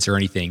evidence or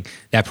anything,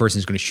 that person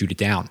is going to shoot it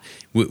down,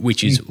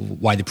 which is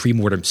why the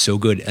pre-mortem is so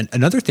good. And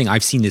another thing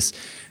I've seen this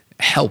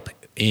help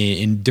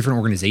in different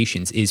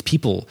organizations is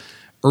people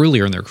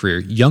earlier in their career,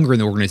 younger in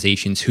the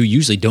organizations, who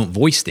usually don't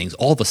voice things.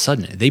 All of a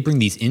sudden, they bring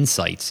these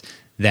insights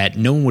that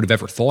no one would have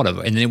ever thought of,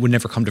 and it would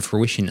never come to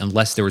fruition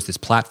unless there was this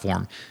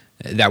platform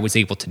that was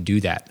able to do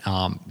that.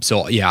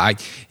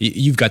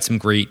 You've got some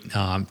great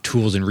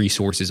tools and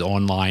resources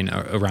online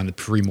around the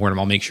pre-mortem.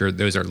 I'll make sure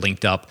those are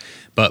linked up.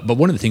 But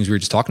one of the things we were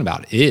just talking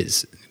about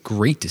is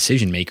great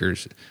decision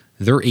makers.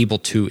 They're able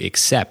to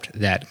accept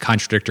that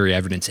contradictory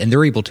evidence and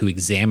they're able to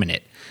examine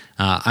it.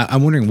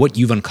 I'm wondering what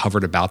you've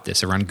uncovered about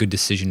this around good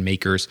decision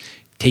makers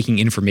taking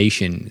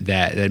information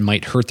that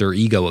might hurt their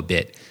ego a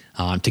bit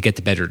to get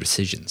to better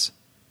decisions?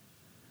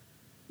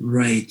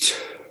 Right.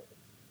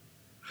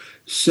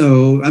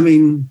 So, I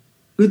mean,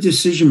 good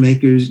decision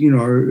makers,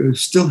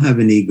 still have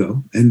an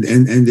ego, and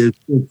they're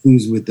still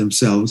pleased with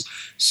themselves.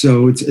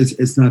 So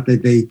it's not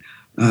that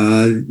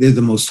they're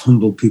the most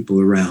humble people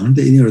around.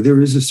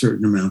 There is a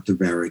certain amount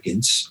of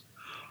arrogance.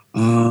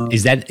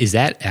 Is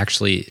that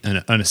actually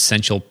an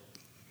essential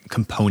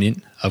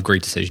component of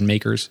great decision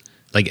makers?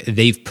 Like,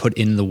 they've put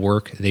in the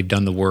work, they've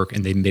done the work,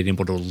 and they've been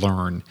able to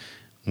learn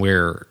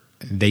where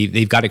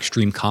they've got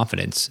extreme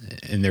confidence,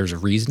 and there's a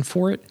reason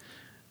for it?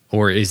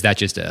 Or is that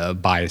just a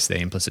bias they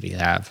implicitly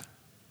have?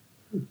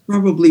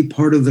 Probably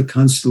part of the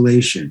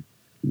constellation,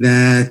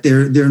 that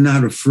they're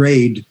not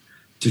afraid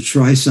to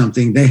try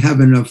something. They have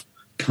enough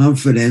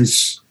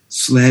confidence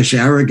 /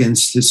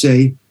 arrogance to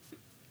say,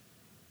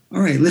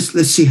 all right, let's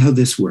see how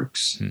this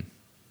works.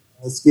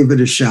 Let's give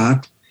it a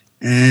shot.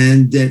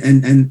 And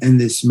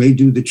this may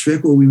do the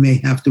trick, or we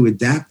may have to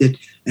adapt it,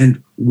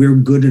 and we're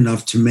good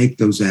enough to make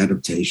those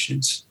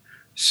adaptations.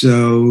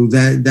 So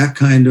that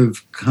kind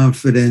of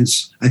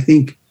confidence, I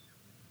think,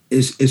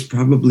 is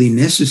probably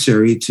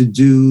necessary to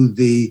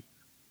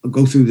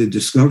go through the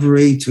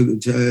discovery,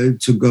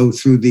 to go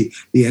through the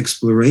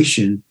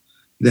exploration,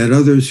 that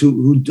others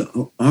who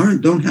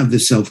don't have the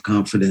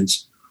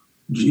self-confidence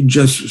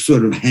just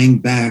sort of hang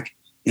back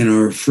and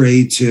are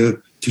afraid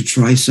to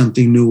try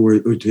something new,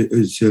 or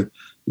to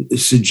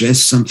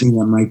suggest something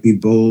that might be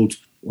bold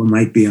or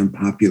might be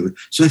unpopular.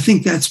 So I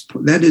think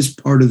that is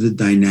part of the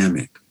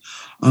dynamic.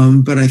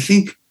 But I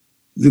think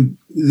the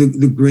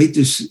great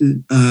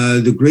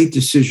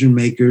decision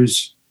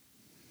makers,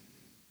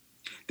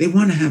 they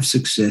want to have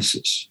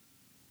successes,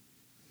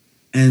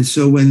 and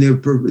so when they're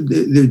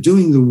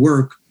doing the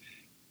work,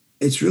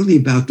 it's really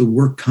about the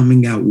work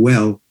coming out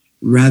well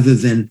rather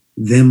than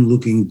them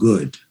looking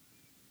good.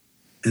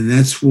 And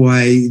that's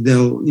why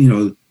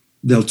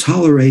they'll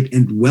tolerate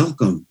and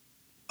welcome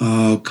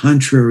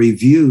contrary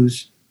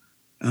views,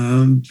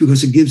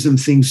 because it gives them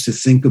things to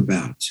think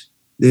about.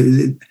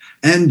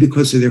 And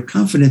because of their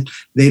confidence,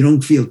 they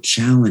don't feel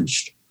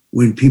challenged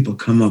when people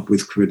come up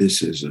with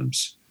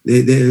criticisms.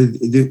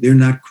 They're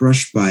not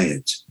crushed by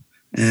it.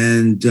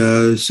 And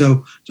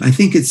so I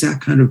think it's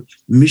that kind of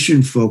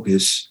mission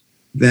focus,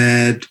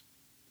 that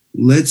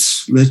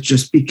let's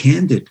just be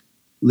candid.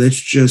 Let's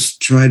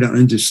just try to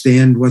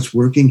understand what's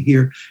working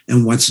here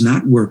and what's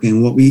not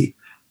working,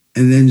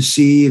 and then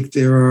see if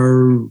there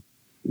are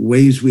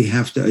ways we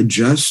have to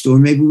adjust, or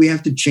maybe we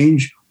have to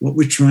change what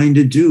we're trying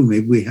to do.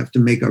 Maybe we have to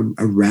make a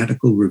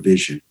radical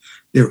revision.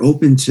 They're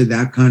open to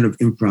that kind of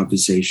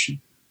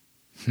improvisation.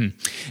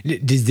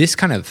 Does this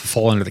kind of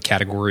fall under the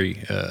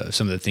category,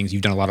 some of the things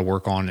you've done a lot of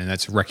work on, and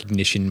that's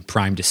recognition,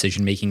 prime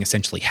decision making,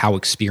 essentially how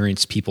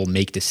experienced people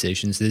make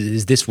decisions?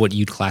 Is this what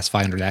you'd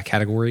classify under that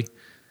category?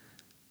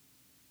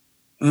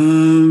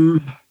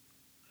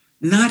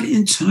 Not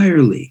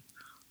entirely.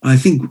 I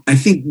think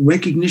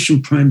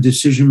recognition, prime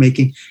decision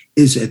making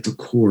is at the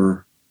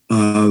core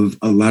of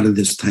a lot of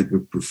this type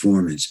of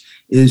performance,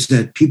 is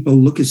that people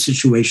look at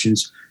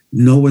situations,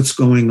 know what's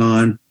going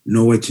on,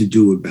 know what to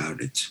do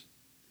about it.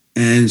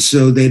 And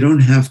so they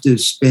don't have to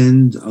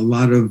spend a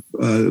lot of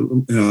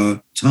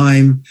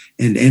time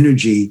and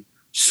energy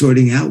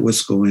sorting out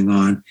what's going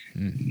on.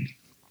 Mm-hmm.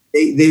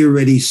 They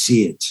already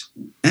see it.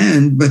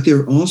 But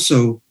they're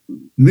also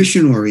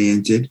mission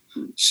oriented.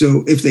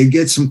 So if they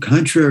get some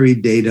contrary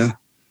data,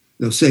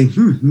 they'll say,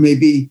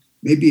 maybe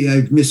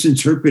I've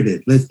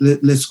misinterpreted.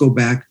 Let's go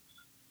back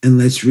and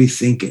let's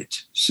rethink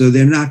it. So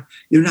they're not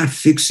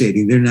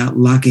fixating, they're not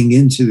locking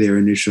into their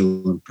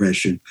initial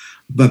impression,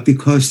 but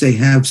because they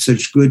have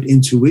such good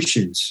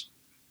intuitions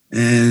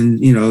and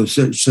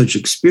such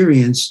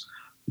experience,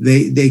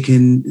 they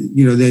can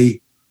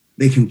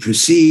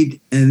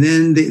proceed, and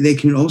then they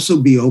can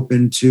also be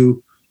open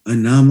to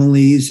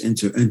anomalies and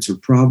to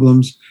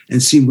problems,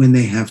 and see when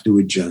they have to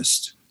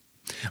adjust.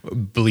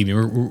 Believe me,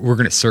 we're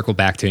going to circle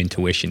back to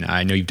intuition.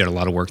 I know you've done a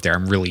lot of work there.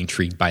 I'm really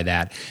intrigued by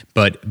that.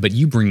 But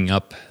you bringing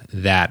up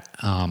that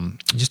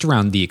just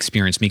around the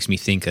experience makes me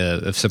think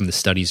of some of the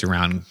studies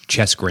around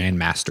chess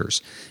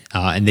grandmasters.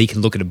 And they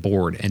can look at a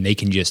board and they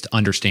can just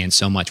understand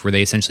so much, where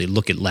they essentially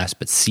look at less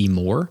but see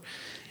more.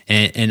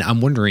 And I'm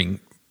wondering,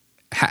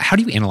 how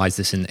do you analyze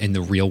this in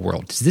the real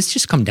world? Does this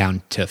just come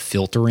down to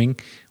filtering,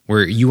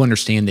 where you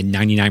understand the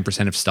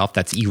 99% of stuff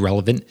that's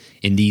irrelevant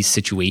in these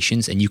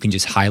situations, and you can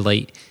just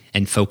highlight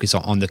and focus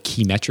on the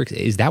key metrics?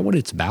 Is that what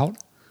it's about?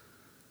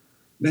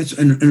 That's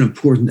an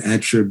important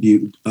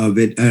attribute of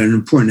it, an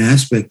important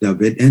aspect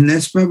of it. And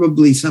that's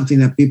probably something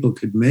that people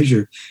could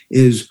measure,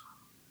 is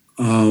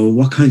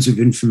what kinds of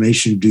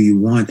information do you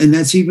want? And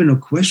that's even a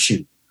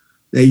question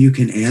that you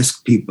can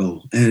ask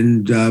people.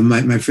 And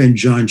my friend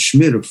John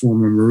Schmidt, a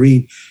former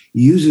Marine,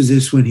 uses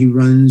this when he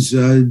runs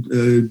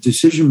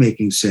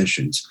decision-making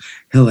sessions.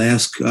 He'll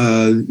ask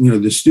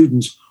the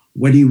students,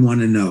 what do you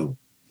want to know?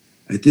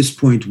 At this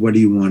point, what do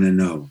you want to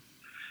know?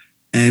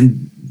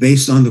 And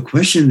based on the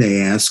question they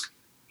ask,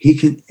 he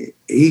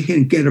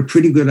can get a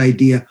pretty good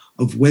idea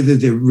of whether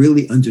they're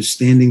really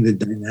understanding the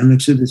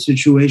dynamics of the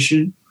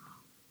situation,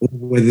 or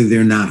whether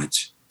they're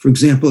not. For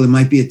example, it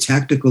might be a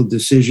tactical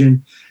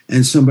decision,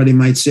 and somebody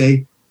might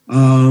say,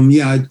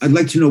 I'd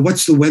like to know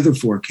what's the weather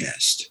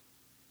forecast.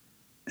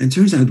 And it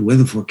turns out the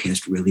weather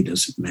forecast really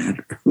doesn't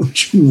matter.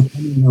 What you want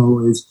to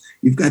know is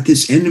you've got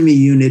this enemy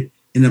unit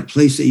in a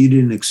place that you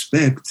didn't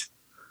expect,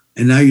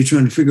 and now you're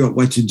trying to figure out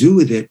what to do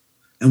with it.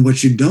 And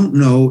what you don't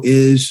know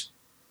is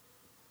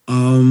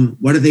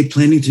what are they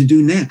planning to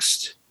do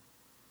next?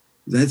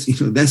 That's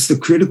the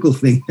critical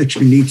thing that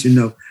you need to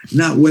know,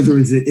 not whether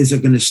is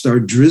it going to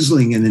start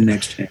drizzling in the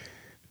next day.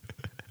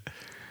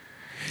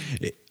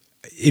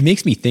 It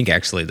makes me think,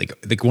 actually,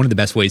 like one of the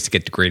best ways to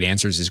get to great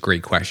answers is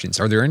great questions.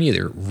 Are there any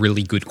other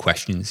really good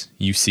questions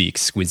you see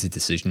exquisite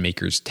decision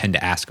makers tend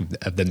to ask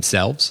of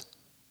themselves?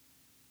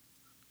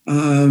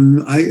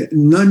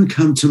 None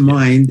come to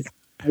mind.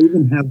 I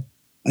even have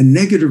a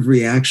negative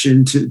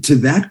reaction to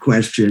that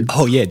question.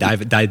 Oh yeah,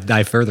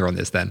 dive further on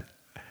this then.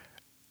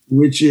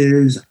 Which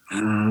is,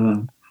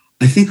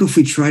 I think if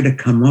we try to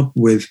come up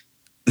with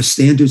a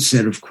standard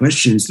set of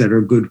questions that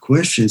are good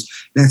questions,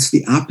 that's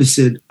the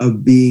opposite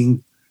of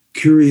being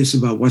curious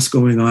about what's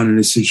going on in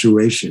a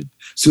situation.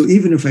 So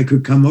even if I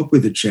could come up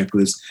with a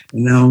checklist,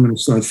 and now I'm going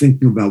to start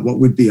thinking about what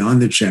would be on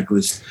the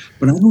checklist,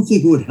 but I don't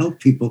think it would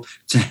help people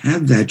to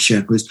have that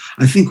checklist.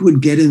 I think it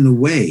would get in the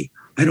way.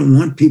 I don't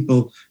want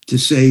people to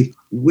say,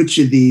 which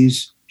of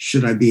these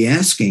should I be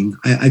asking?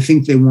 I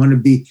think they want to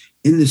be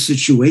in the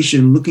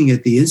situation, looking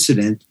at the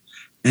incident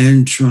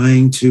and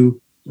trying to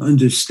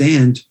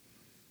understand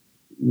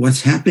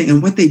what's happening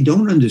and what they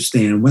don't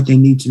understand, what they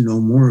need to know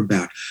more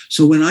about.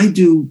 So when I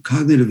do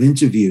cognitive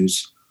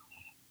interviews,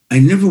 I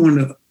never want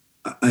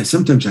to,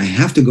 sometimes I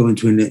have to go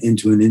into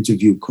an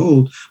interview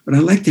cold, but I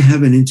like to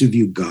have an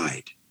interview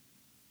guide.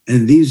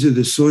 And these are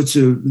the sorts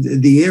of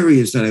the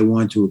areas that I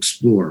want to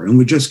explore. And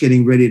we're just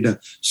getting ready to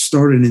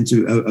start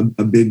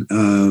a big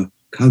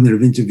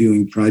cognitive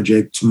interviewing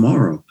project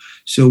tomorrow.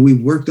 So we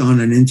worked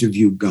on an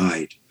interview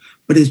guide,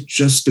 but it's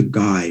just a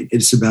guide.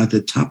 It's about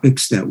the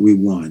topics that we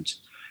want.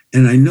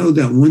 And I know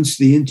that once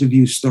the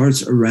interview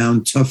starts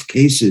around tough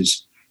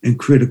cases and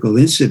critical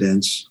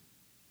incidents,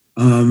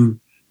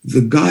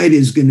 the guide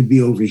is going to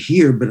be over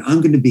here, but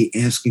I'm going to be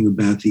asking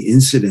about the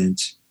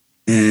incident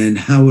and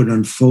how it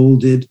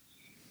unfolded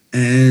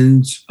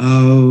and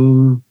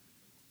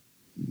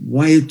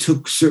why it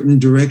took certain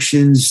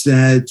directions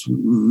that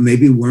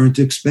maybe weren't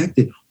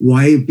expected,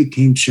 why it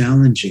became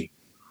challenging,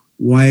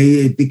 why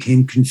it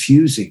became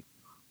confusing,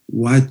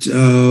 what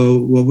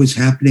was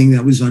happening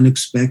that was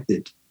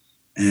unexpected.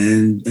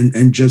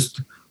 And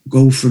just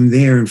go from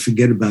there and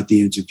forget about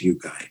the interview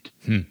guide.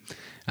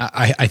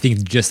 I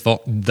think just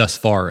thus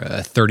far,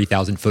 a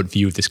 30,000-foot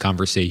view of this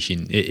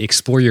conversation.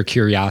 Explore your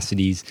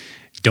curiosities.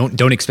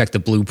 Don't expect the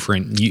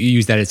blueprint. You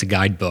use that as a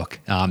guidebook.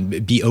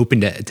 Be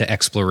open to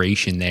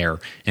exploration there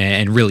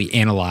and really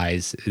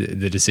analyze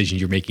the decisions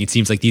you're making. It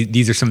seems like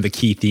these are some of the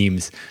key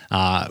themes,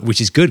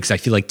 which is good because I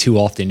feel like too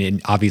often,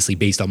 and obviously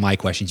based on my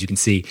questions, you can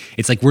see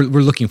it's like we're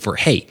looking for,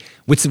 hey,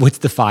 what's the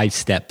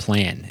 5-step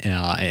plan?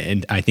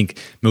 And I think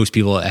most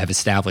people have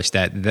established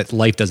that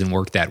life doesn't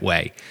work that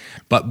way.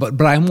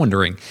 But I'm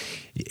wondering,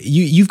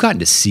 you've gotten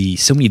to see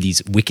so many of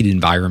these wicked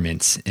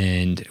environments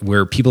and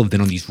where people have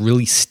been on these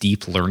really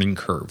steep learning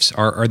curves.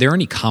 Are there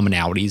any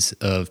commonalities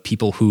of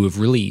people who have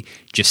really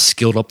just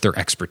skilled up their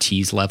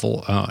expertise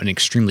level at an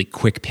extremely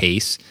quick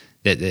pace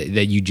that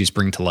you just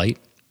bring to light?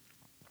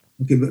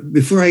 Okay, but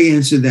before I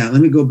answer that,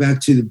 let me go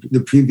back to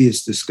the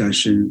previous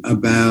discussion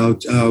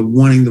about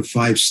wanting the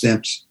 5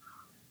 steps.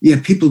 Yeah,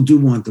 people do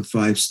want the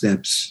 5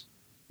 steps.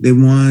 They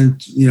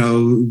want,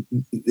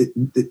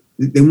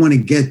 they want to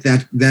get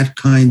that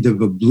kind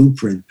of a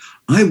blueprint.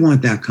 I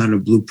want that kind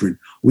of blueprint.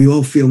 We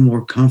all feel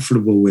more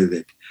comfortable with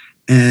it.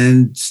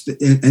 And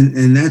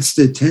that's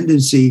the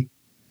tendency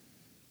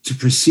to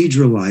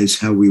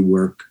proceduralize how we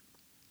work.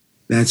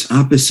 That's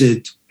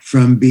opposite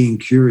from being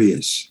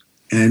curious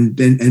and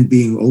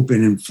being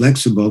open and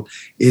flexible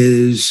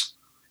is,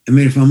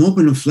 if I'm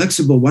open and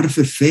flexible, what if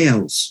it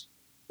fails?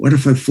 What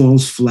if it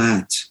falls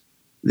flat?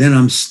 Then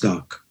I'm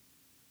stuck.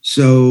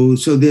 So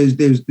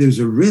there's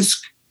a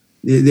risk.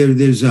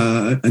 There's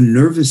a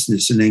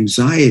nervousness and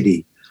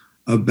anxiety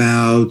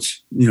about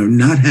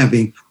not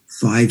having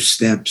 5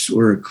 steps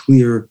or a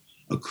clear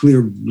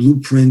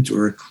blueprint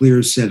or a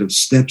clear set of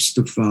steps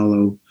to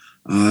follow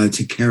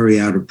to carry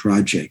out a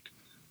project.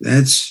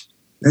 That's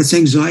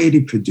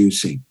anxiety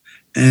producing,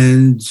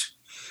 and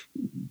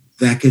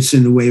that gets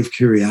in the way of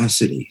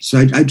curiosity. So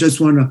I just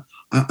want to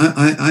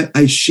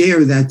I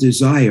share that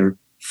desire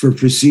for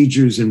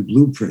procedures and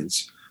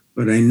blueprints.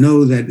 But I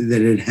know that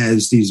it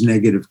has these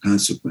negative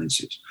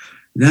consequences.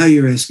 Now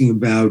you're asking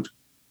about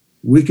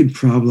wicked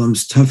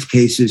problems, tough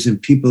cases,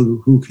 and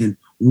people who can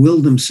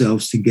will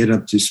themselves to get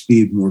up to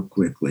speed more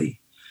quickly.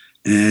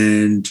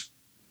 And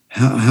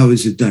how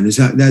is it done?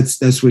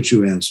 That's what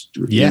you asked?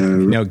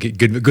 Yeah,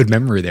 good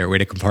memory there. Way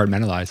to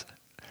compartmentalize.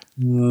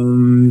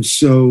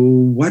 So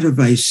what have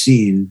I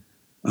seen?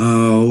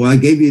 Well, I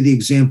gave you the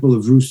example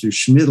of Rooster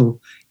Schmidl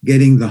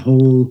getting the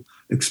whole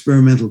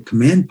experimental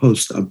command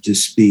post up to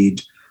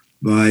speed.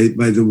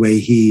 by the way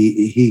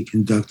he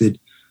conducted.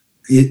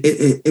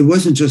 It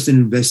wasn't just an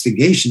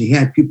investigation. He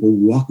had people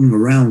walking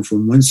around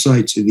from one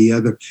side to the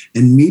other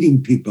and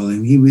meeting people,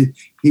 and he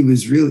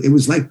was really. It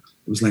was like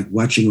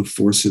watching a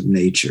force of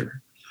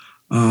nature.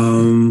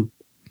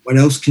 What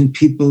else can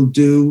people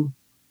do?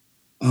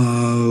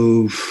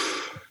 To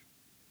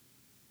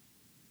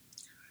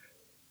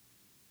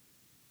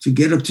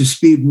get up to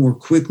speed more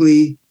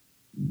quickly,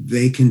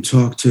 they can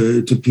talk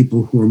to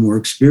people who are more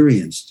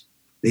experienced.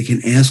 They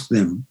can ask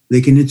them.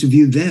 They can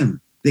interview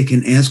them. They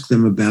can ask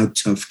them about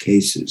tough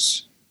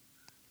cases.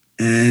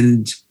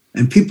 And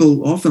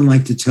people often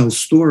like to tell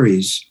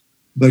stories,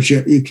 but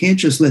you can't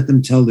just let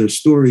them tell their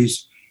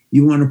stories.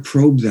 You want to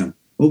probe them.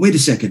 Oh, wait a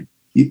second.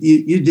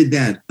 You did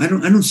that. I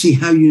don't see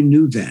how you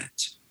knew that.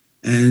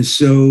 And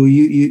so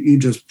you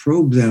just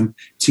probe them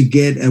to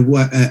get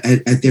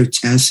at their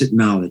tacit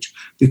knowledge.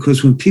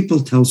 Because when people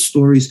tell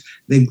stories,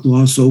 they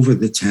gloss over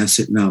the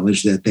tacit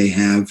knowledge that they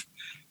have.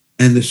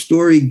 And the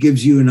story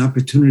gives you an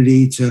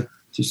opportunity to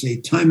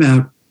say, time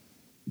out.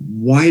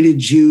 Why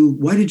did you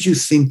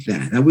think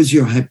that? That was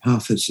your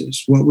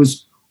hypothesis. What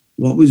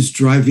was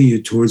driving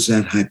you towards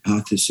that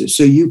hypothesis?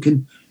 So you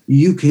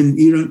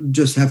don't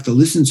just have to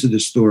listen to the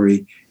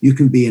story. You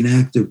can be an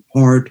active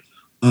part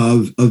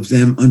of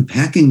them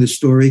unpacking the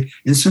story,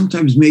 and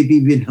sometimes maybe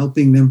even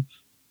helping them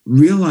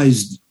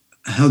realize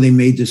how they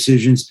made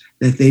decisions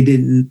that they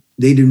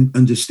didn't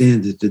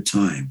understand at the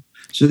time.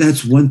 So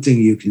that's one thing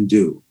you can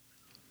do.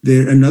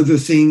 Another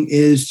thing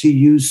is to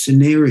use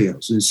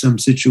scenarios. In some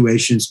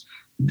situations,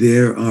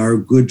 there are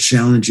good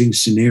challenging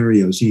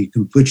scenarios, and you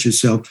can put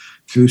yourself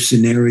through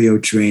scenario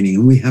training.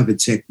 And we have a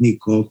technique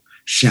called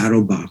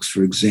Shadowbox,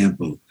 for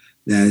example,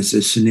 that is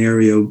a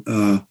scenario,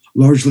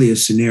 largely a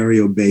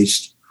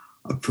scenario-based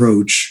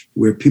approach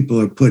where people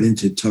are put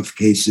into tough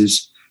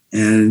cases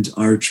and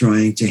are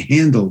trying to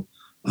handle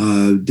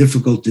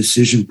difficult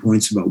decision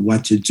points about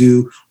what to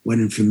do, what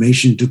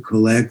information to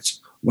collect,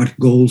 what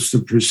goals to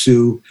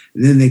pursue.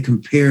 And then they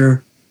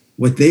compare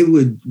what they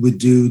would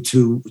do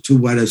to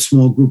what a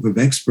small group of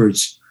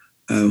experts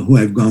who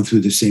have gone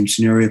through the same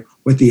scenario,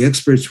 what the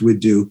experts would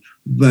do.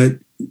 But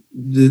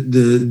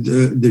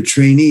the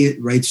trainee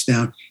writes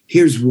down,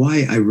 here's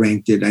why I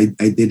ranked it.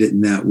 I did it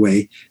in that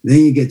way. Then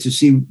you get to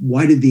see,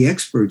 why did the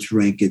experts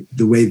rank it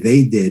the way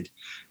they did?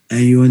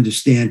 And you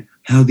understand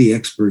how the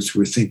experts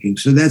were thinking.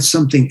 So that's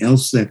something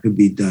else that could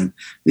be done.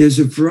 There's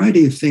a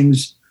variety of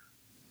things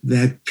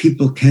that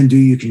people can do.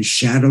 You can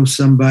shadow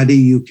somebody.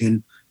 You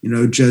can,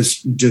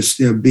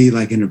 just be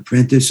like an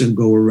apprentice and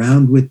go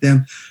around with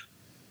them,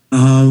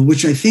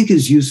 which I think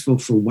is useful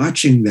for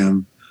watching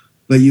them.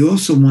 But you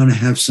also want to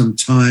have some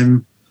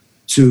time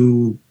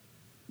to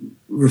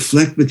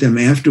reflect with them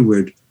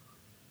afterward.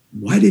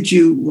 Why did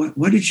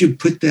you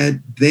put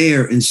that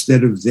there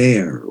instead of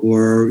there?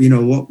 Or,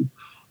 what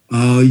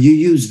you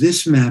use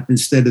this map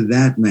instead of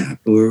that map,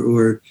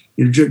 or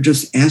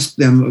just ask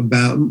them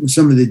about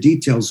some of the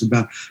details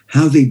about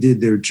how they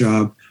did their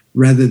job,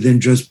 rather than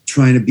just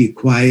trying to be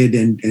quiet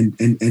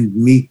and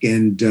meek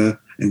and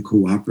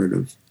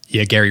cooperative.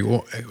 Yeah, Gary,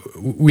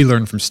 we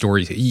learn from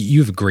stories. You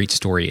have a great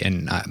story,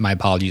 and my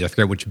apologies, I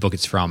forget which book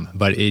it's from,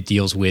 but it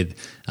deals with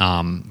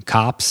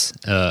cops,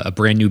 a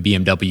brand new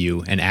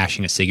BMW, and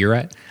ashing a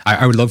cigarette.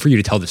 I would love for you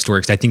to tell the story,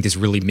 because I think this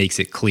really makes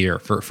it clear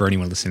for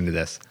anyone listening to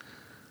this.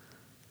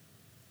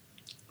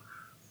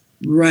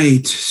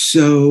 Right.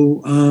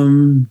 So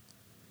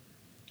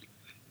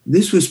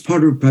this was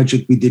part of a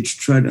project we did to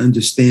try to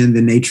understand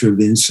the nature of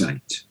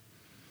insight.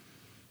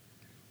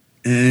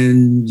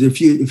 And if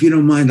you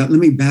don't mind, let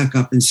me back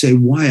up and say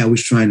why I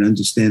was trying to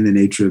understand the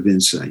nature of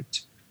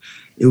insight.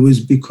 It was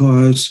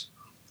because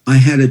I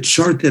had a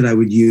chart that I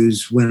would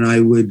use when I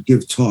would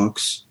give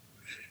talks.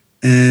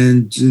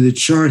 And the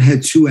chart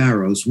had two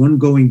arrows, one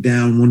going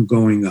down, one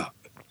going up.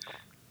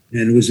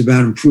 And it was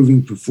about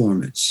improving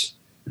performance.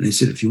 And I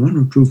said, if you want to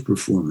improve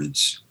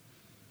performance,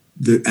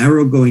 the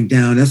arrow going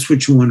down, that's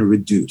what you want to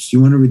reduce. You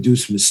want to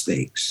reduce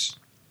mistakes,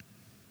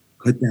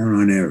 cut down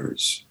on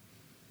errors.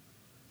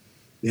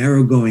 The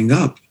arrow going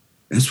up,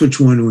 that's what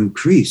you want to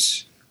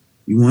increase.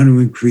 You want to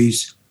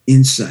increase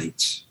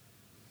insights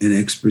and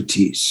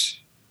expertise.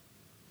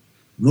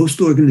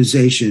 Most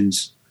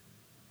organizations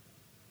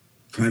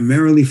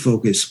primarily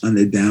focus on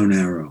the down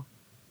arrow.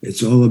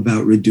 It's all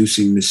about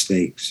reducing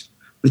mistakes.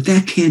 But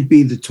that can't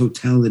be the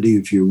totality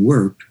of your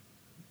work,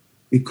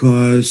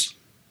 because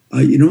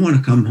you don't want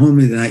to come home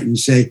at night and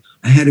say,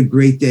 I had a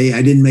great day,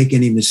 I didn't make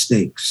any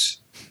mistakes.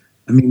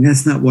 I mean,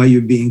 that's not why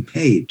you're being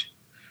paid.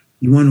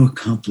 You want to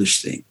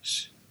accomplish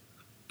things.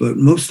 But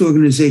most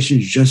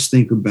organizations just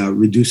think about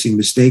reducing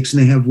mistakes,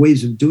 and they have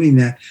ways of doing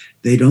that.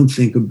 They don't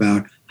think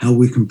about how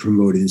we can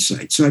promote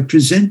insight. So I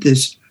present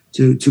this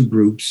to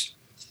groups,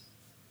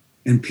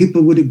 and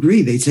people would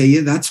agree. They'd say,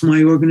 yeah, that's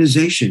my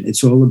organization.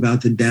 It's all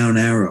about the down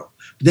arrow.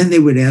 But then they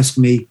would ask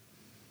me,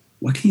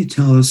 what can you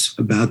tell us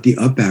about the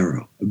up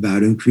arrow,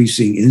 about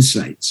increasing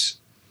insights?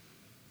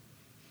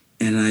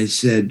 And I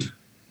said,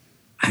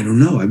 I don't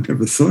know. I've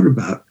never thought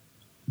about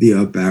the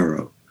up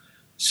arrow.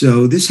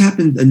 So this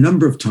happened a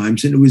number of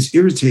times, and it was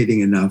irritating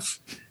enough.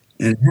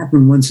 And it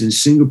happened once in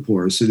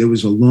Singapore. So there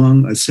was a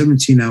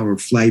 17-hour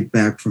flight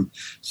back from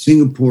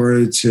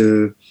Singapore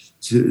to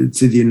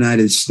the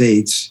United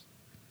States.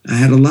 I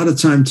had a lot of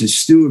time to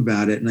stew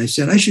about it. And I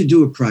said, I should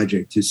do a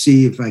project to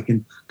see if I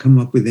can come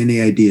up with any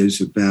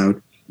ideas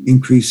about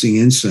increasing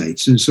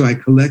insights. And so I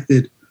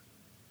collected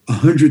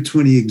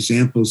 120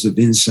 examples of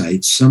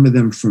insights, some of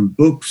them from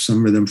books,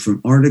 some of them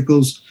from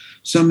articles,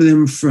 some of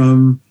them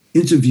from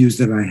interviews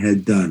that I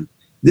had done.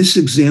 This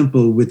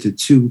example with the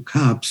two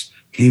cops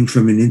came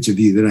from an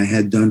interview that I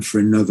had done for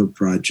another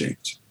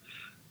project.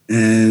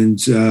 And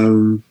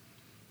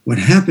what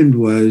happened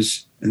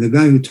was, and the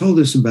guy who told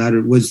us about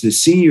it was the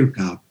senior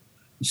cop,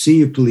 the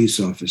senior police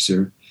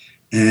officer,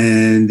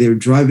 and they're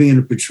driving in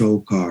a patrol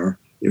car.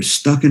 They're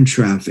stuck in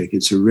traffic.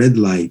 It's a red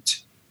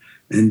light,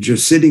 and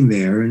just sitting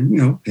there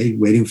and,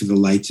 waiting for the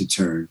light to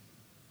turn.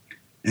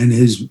 And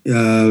his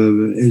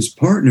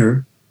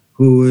partner,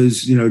 who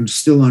was,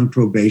 still on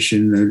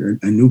probation,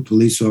 a new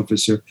police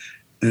officer,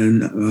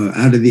 and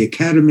out of the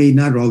academy,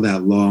 not all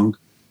that long,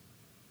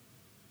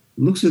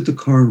 looks at the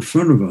car in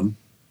front of him,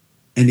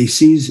 and he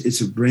sees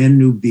it's a brand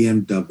new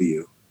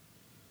BMW.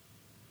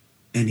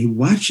 And he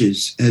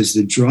watches as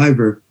the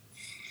driver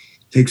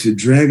takes a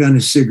drag on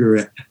a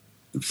cigarette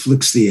and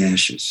flicks the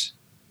ashes.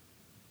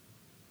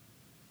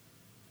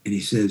 And he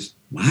says,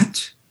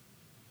 "What?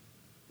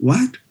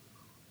 What?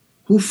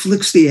 Who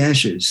flicks the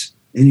ashes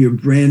in your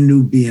brand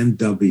new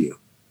BMW?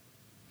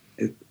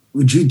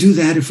 Would you do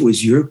that if it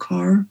was your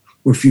car?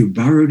 Or if you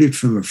borrowed it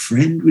from a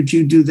friend, would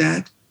you do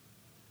that?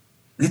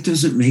 That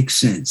doesn't make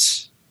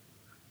sense.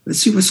 Let's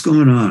see what's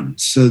going on."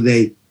 So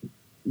they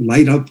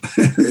light up,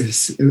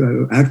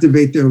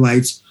 activate their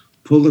lights,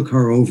 pull the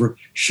car over.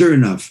 Sure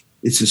enough,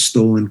 it's a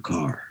stolen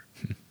car.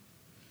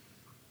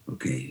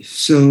 Okay,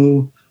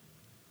 so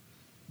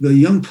the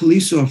young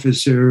police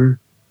officer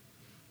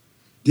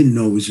didn't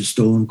know it was a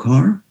stolen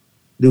car.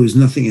 There was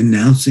nothing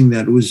announcing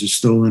that it was a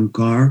stolen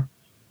car.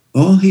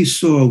 All he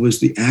saw was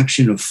the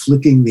action of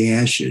flicking the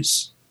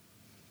ashes.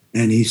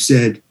 And he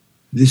said,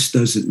 this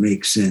doesn't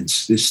make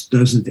sense. This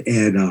doesn't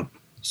add up.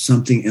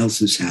 Something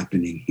else is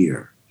happening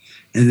here.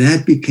 And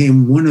that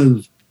became one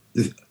of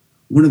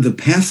the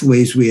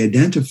pathways we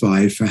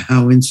identified for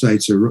how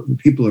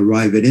people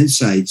arrive at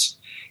insights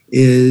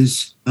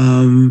is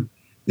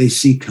they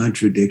see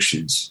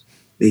contradictions.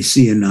 They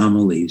see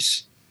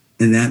anomalies.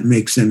 And that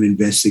makes them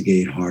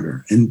investigate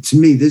harder. And to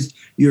me,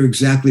 you're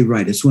exactly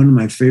right. It's one of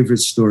my favorite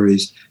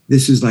stories.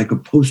 This is like a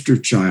poster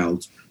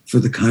child for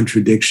the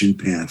contradiction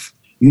path.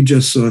 You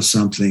just saw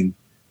something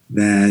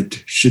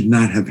that should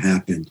not have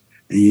happened,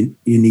 and you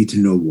need to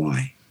know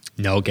why.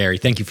 No, Gary,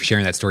 thank you for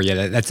sharing that story.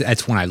 Yeah,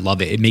 that's when I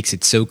love it. It makes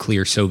it so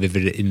clear, so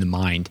vivid in the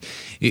mind.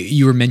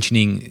 You were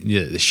mentioning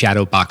the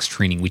shadow box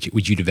training,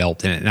 which you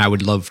developed, and I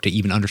would love to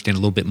even understand a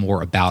little bit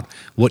more about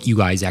what you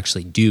guys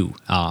actually do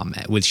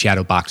with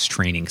shadow box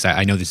training, because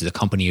I know this is a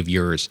company of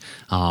yours.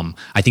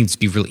 I think this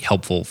would be really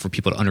helpful for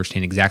people to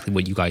understand exactly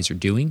what you guys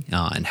are doing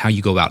and how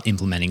you go about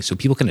implementing, so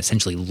people can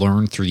essentially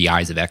learn through the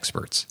eyes of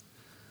experts.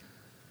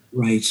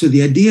 Right. So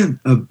the idea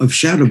of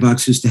shadow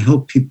box is to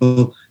help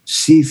people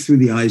see through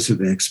the eyes of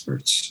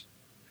experts.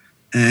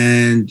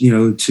 And,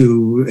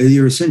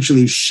 you're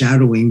essentially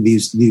shadowing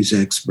these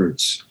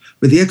experts.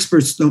 But the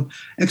experts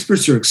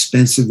are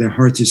expensive. They're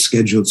hard to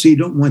schedule. So you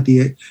don't want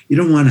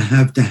to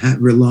have to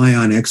rely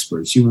on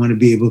experts. You want to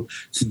be able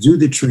to do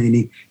the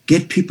training,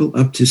 get people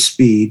up to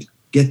speed,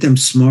 get them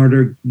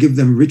smarter, give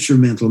them richer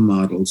mental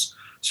models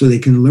so they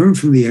can learn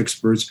from the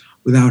experts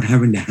without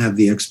having to have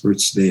the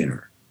experts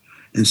there.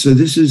 And so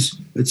this is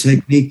a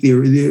technique. It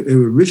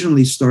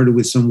originally started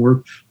with some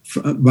work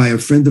by a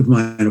friend of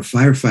mine, a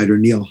firefighter,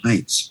 Neil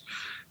Heinz.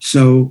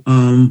 So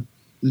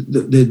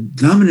the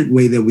dominant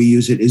way that we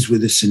use it is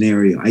with a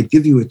scenario. I'd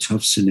give you a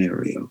tough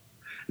scenario,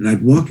 and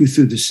I'd walk you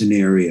through the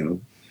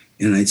scenario,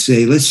 and I'd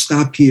say, let's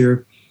stop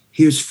here.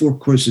 Here's 4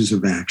 courses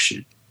of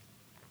action.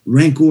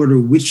 Rank order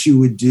which you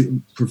would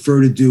prefer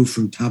to do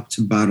from top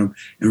to bottom,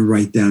 and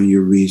write down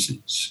your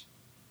reasons.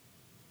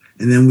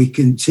 And then we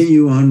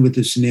continue on with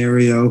the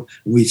scenario.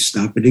 We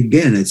stop it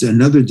again. It's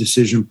another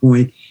decision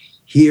point.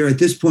 Here, at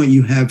this point,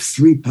 you have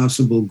 3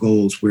 possible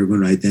goals we're going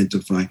to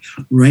identify.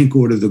 Rank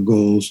order the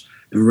goals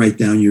and write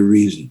down your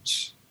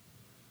reasons.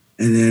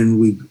 And then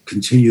we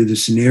continue the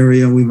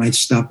scenario. We might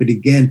stop it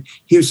again.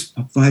 Here's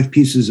 5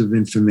 pieces of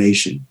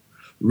information.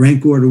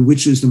 Rank order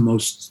which is the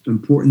most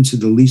important to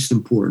the least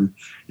important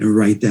and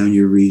write down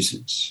your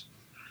reasons.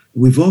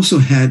 We've also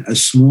had a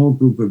small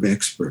group of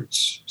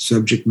experts,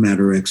 subject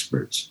matter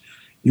experts,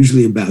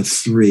 usually about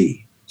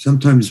 3,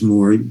 sometimes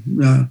more,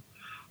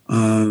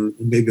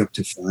 maybe up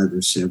to 5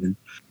 or 7.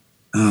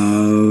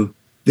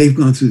 They've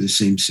gone through the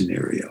same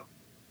scenario.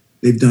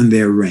 They've done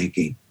their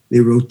ranking. They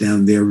wrote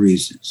down their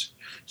reasons.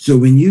 So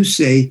when you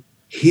say,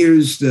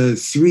 here's the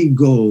 3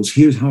 goals,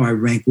 here's how I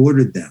rank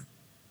ordered them,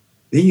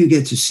 then you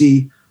get to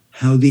see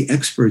how the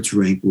experts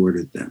rank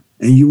ordered them.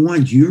 And you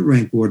want your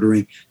rank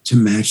ordering to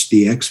match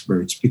the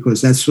experts,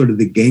 because that's sort of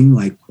the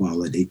game-like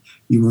quality.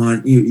 You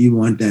want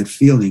that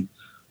feeling.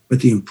 But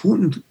the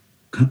important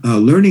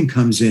learning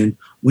comes in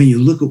when you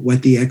look at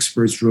what the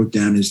experts wrote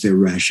down as their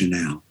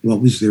rationale. What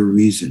was their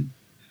reason?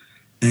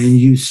 And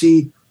you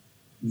see,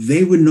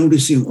 they were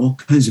noticing all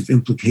kinds of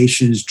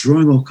implications,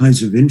 drawing all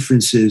kinds of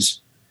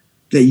inferences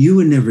that you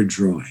were never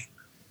drawing.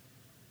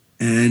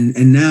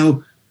 And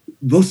now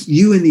both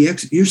you and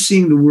you're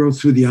seeing the world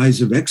through the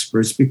eyes of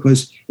experts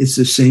because it's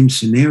the same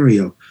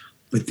scenario,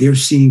 but they're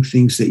seeing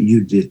things that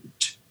you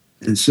didn't.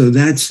 And so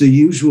that's the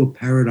usual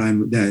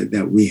paradigm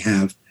that we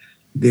have.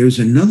 There's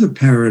another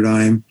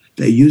paradigm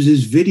that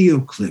uses video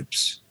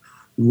clips,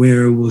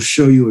 where we'll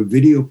show you a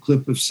video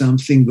clip of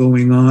something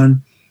going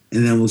on,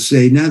 and then we'll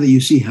say, now that you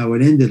see how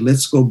it ended,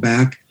 let's go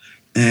back,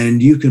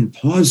 and you can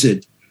pause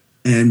it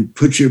and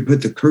put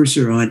the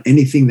cursor on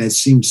anything that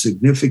seems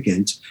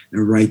significant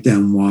and write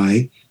down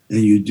why,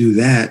 and you do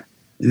that.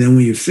 And then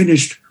when you're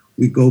finished,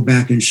 we go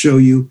back and show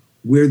you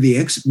when the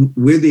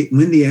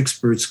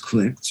experts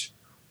clicked,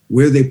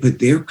 where they put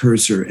their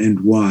cursor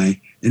and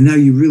why. And now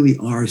you really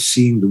are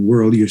seeing the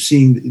world. You're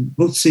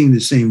both seeing the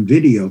same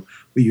video,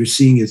 but you're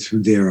seeing it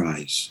through their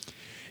eyes.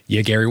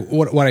 Yeah, Gary,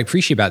 what I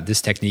appreciate about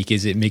this technique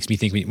is it makes me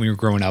think when we were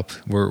growing up,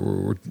 we're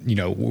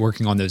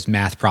working on those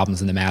math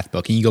problems in the math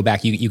book, and you go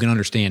back, you can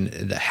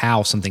understand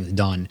how something's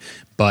done,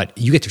 but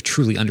you get to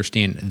truly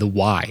understand the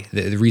why,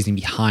 the reason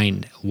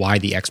behind why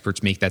the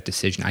experts make that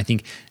decision. I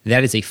think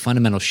that is a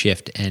fundamental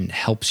shift and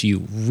helps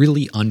you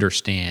really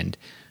understand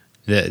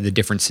the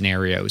different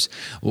scenarios.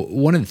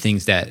 One of the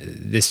things that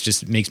this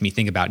just makes me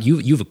think about, you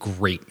have a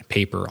great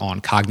paper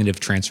on cognitive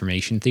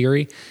transformation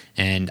theory,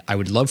 and I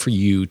would love for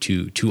you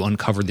to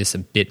uncover this a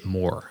bit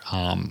more,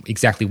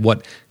 exactly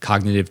what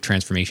cognitive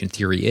transformation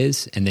theory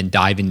is, and then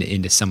dive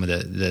into some of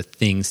the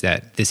things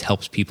that this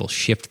helps people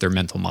shift their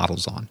mental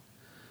models on.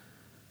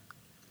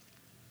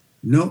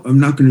 No,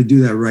 I'm not going to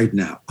do that right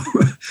now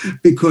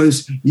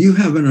because you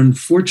have an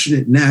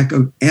unfortunate knack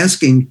of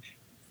asking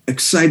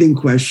exciting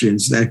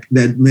questions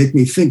that make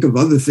me think of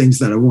other things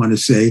that I want to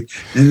say,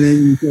 and then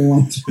you go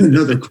on to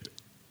another question.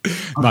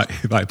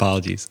 My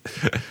apologies.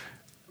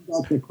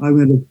 About the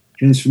cognitive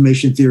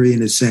transformation theory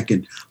in a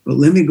second, but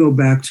let me go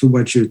back to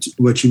what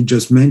you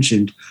just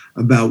mentioned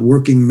about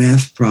working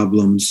math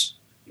problems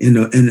in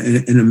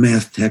a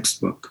math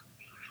textbook.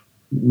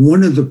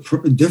 One of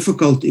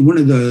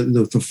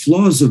the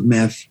flaws of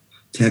math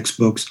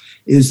textbooks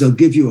is they'll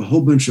give you a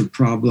whole bunch of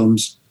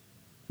problems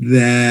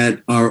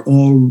that are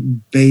all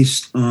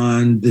based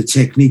on the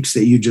techniques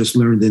that you just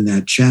learned in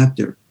that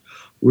chapter.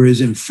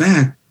 Whereas in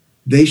fact,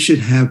 they should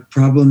have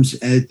problems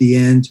at the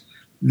end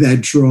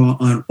that draw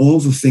on all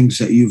the things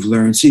that you've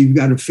learned. So you've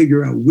got to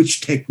figure out which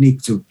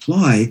technique to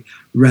apply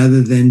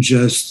rather than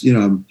just,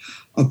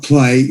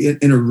 apply it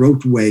in a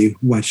rote way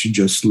what you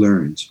just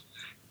learned.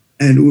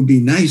 And it would be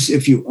nice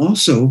if you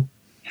also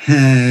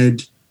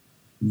had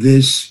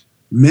this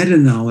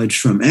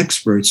meta-knowledge from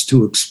experts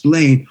to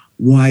explain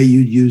why you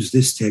use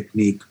this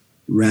technique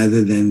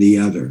rather than the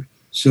other.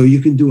 So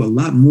you can do a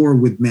lot more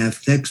with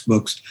math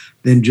textbooks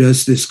than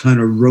just this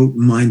kind of rote,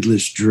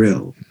 mindless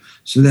drill.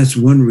 So that's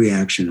one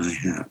reaction I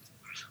have.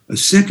 A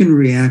second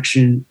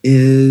reaction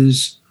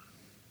is,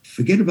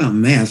 forget about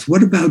math.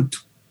 What about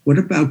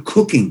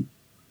cooking?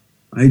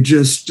 I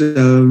just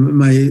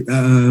made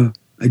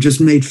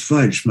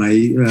fudge. My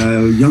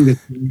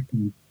youngest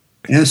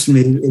asked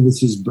me, it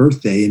was his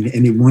birthday,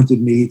 and he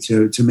wanted me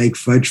to make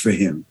fudge for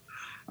him.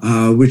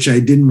 Which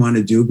I didn't want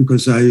to do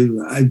because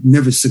I've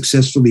never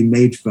successfully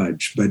made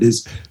fudge. But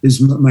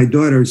my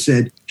daughter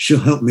said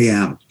she'll help me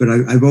out, but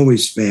I've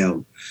always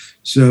failed.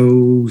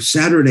 So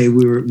Saturday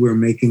we were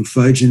making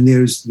fudge, and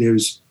there's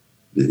the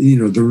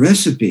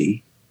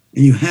recipe,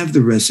 and you have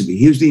the recipe.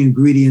 Here's the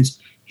ingredients.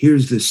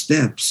 Here's the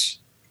steps.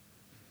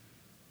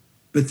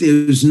 But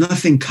there's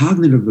nothing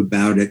cognitive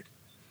about it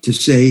to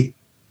say,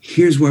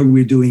 here's why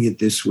we're doing it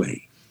this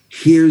way.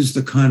 Here's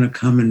the kind of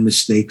common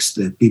mistakes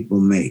that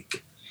people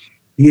make.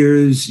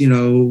 Here's,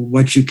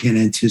 what you can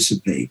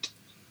anticipate.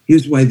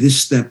 Here's why this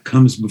step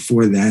comes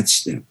before that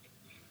step.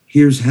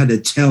 Here's how to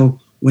tell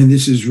when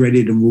this is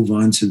ready to move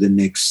on to the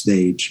next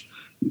stage.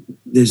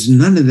 There's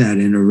none of that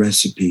in a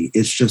recipe.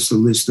 It's just a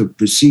list of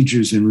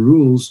procedures and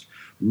rules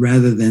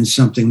rather than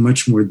something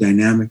much more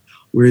dynamic.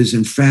 Whereas,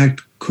 in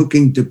fact,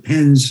 cooking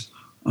depends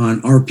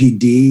on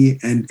RPD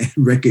and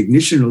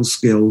recognitional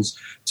skills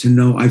to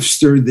know I've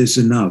stirred this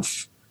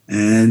enough.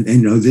 And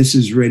this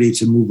is ready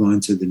to move on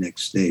to the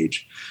next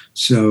stage.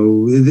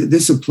 So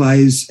this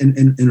applies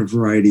in a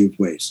variety of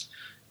ways.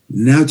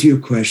 Now to your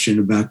question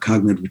about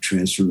cognitive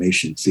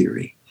transformation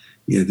theory.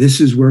 Yeah,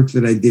 this is work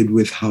that I did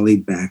with Holly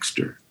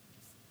Baxter.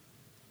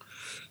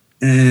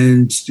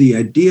 And the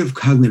idea of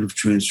cognitive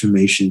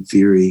transformation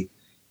theory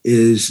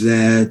is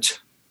that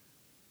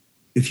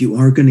if you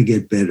are going to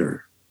get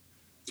better,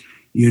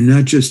 you're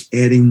not just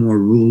adding more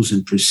rules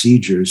and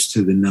procedures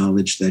to the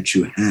knowledge that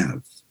you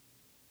have.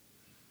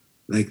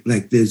 Like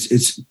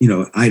it's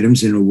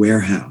items in a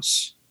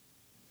warehouse.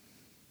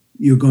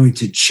 You're going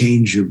to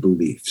change your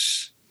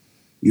beliefs.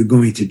 You're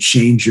going to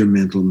change your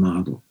mental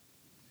model.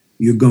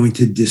 you're going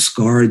to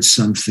discard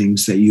some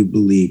things that you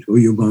believe, or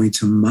you're going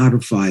to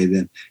modify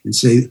them and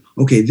say,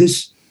 okay,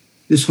 this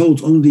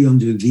holds only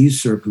under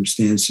these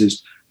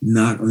circumstances,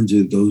 not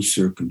under those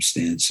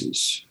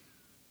circumstances.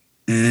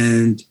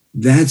 And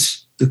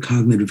that's the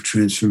cognitive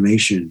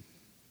transformation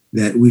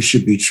that we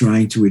should be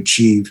trying to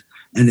achieve.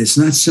 And it's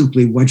not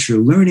simply what you're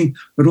learning,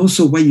 but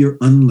also what you're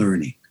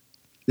unlearning.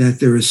 That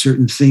there are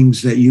certain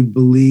things that you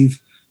believe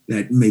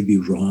that may be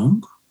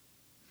wrong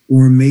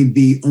or may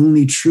be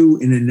only true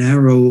in a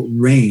narrow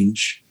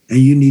range, and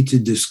you need to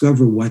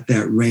discover what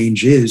that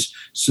range is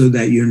so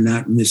that you're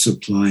not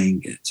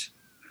misapplying it.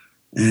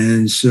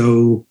 And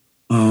so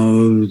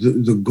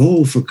the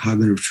goal for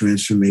cognitive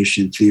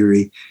transformation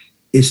theory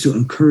is to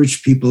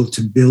encourage people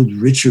to build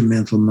richer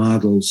mental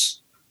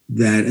models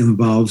that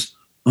involves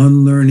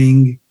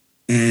unlearning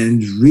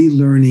and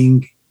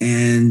relearning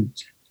and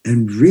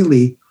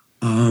really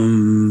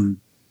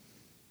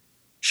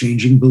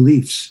changing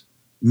beliefs,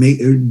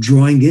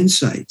 drawing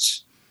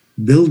insights,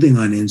 building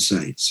on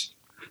insights.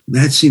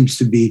 That seems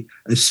to be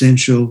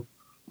essential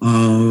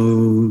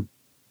even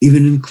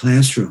in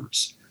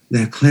classrooms,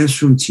 that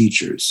classroom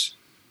teachers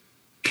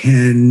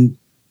can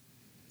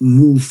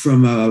move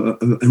from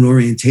an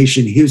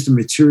orientation, here's the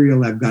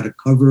material I've got to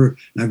cover,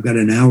 I've got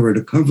an hour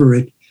to cover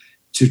it,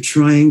 to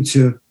trying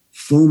to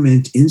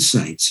foment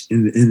insights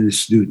in the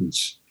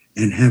students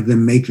and have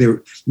them make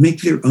their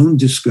own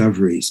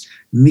discoveries.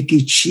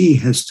 Mickey Chi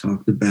has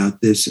talked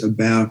about this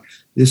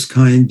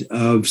kind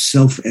of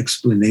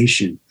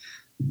self-explanation,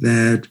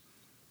 that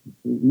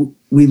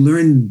we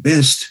learn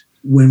best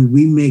when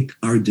we make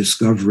our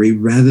discovery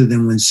rather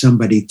than when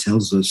somebody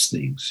tells us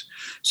things.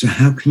 So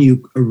how can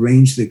you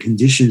arrange the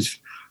conditions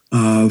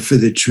for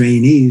the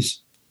trainees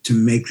to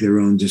make their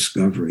own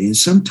discovery? And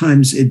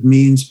sometimes it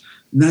means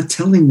not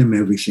telling them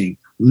everything,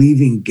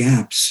 leaving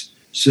gaps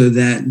so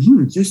that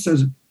this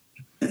doesn't,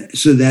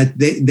 so that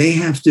they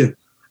have to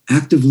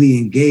actively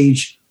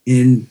engage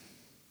in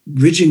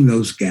bridging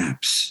those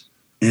gaps.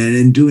 And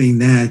in doing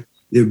that,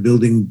 they're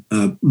building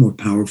more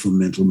powerful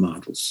mental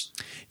models.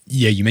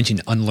 Yeah, you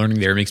mentioned unlearning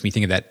there. It makes me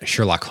think of that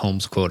Sherlock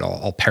Holmes quote.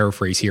 I'll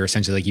paraphrase here.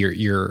 Essentially, like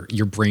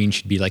your brain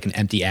should be like an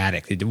empty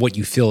attic. What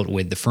you fill it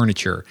with, the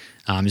furniture,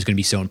 is going to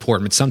be so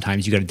important. But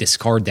sometimes you got to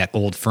discard that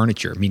old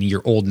furniture, meaning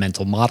your old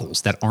mental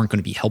models that aren't going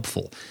to be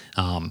helpful.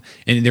 And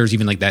there's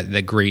even like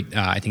that great,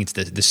 I think it's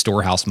the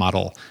storehouse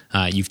model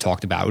you've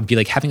talked about. It would be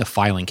like having a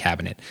filing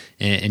cabinet,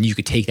 and you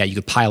could take that, you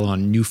could pile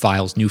on new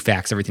files, new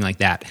facts, everything like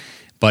that.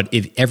 But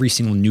if every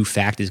single new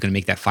fact is going to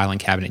make that filing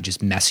cabinet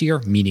just messier,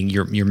 meaning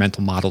your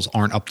mental models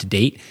aren't up to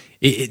date,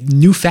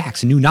 new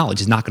facts and new knowledge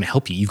is not going to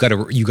help you. You've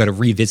got to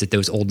revisit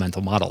those old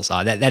mental models.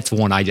 That's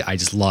one I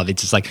just love.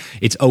 It's just like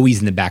it's always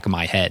in the back of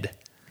my head.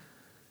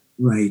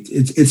 Right.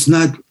 It's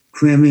not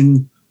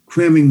cramming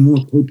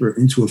more paper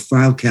into a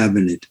file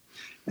cabinet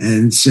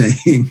and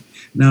saying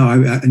now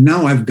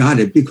I've got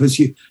it, because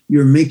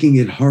you're making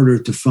it harder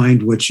to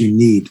find what you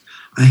need.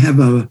 I have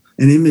an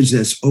image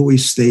that's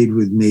always stayed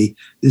with me.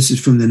 This is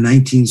from the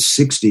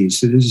 1960s.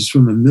 So this is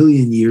from 1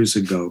 million years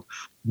ago.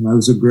 When I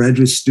was a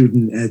graduate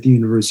student at the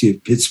University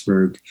of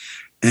Pittsburgh.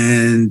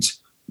 And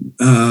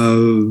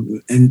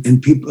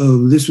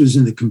people, this was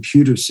in the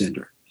computer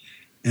center.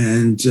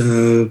 And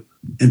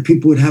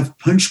people would have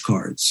punch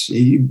cards.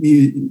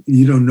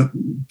 You don't know,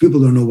 people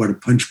don't know what a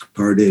punch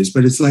card is,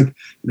 but it's like,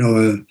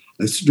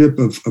 a strip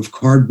of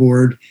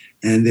cardboard,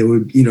 and they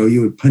would,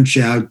 you would punch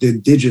out the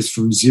digits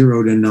from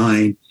 0 to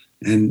 9,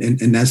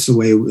 and that's the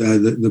way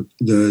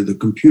the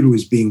computer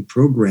was being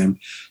programmed.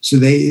 So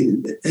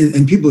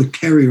and people would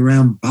carry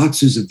around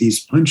boxes of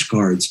these punch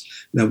cards.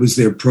 That was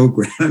their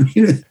program.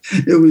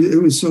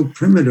 It was so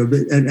primitive,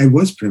 and it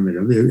was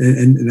primitive,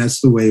 and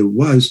that's the way it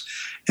was.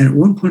 And at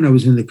one point, I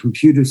was in the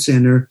computer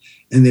center,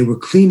 and they were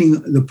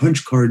cleaning the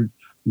punch card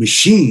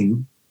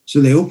machine.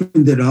 So they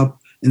opened it up,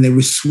 and they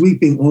were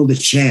sweeping all the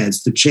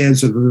chads. The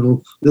chads are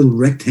the little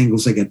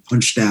rectangles that get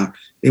punched out.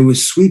 They were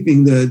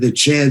sweeping the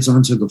chads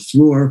onto the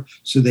floor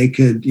so they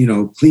could,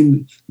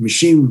 clean. The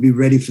machine would be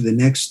ready for the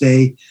next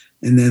day.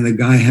 And then the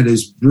guy had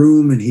his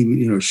broom, and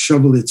he,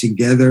 shoveled it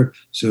together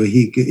so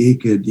he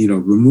could,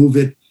 remove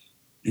it.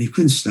 And he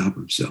couldn't stop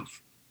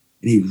himself.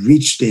 And he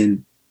reached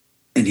in,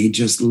 and he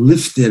just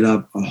lifted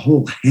up a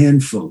whole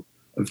handful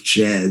of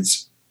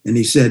chads. And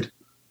he said,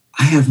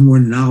 I have more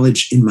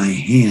knowledge in my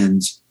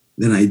hands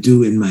than I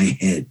do in my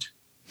head.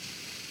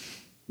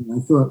 And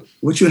I thought,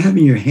 what you have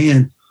in your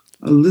hand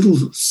are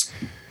little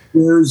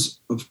squares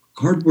of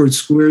cardboard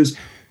squares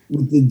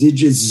with the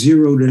digits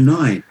 0 to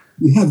 9.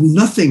 You have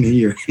nothing in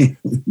your hand.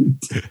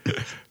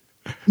 It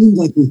seemed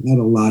like we had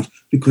a lot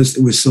because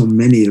there were so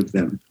many of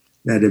them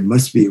that it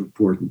must be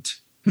important,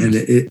 and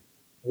it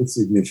has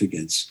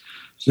significance.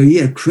 So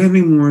yeah,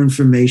 cramming more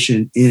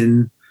information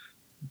in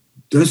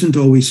doesn't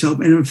always help.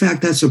 And in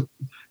fact,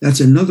 that's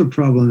another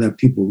problem that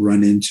people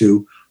run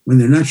into. When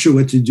they're not sure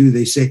what to do,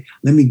 they say,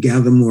 let me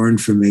gather more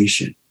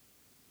information,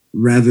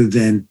 rather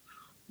than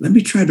let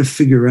me try to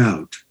figure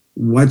out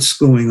what's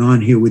going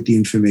on here with the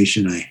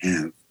information I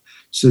have.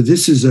 So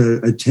this is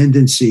a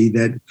tendency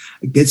that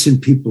gets in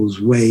people's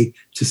way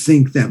to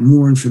think that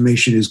more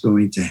information is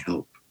going to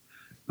help.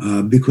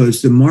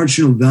 Because the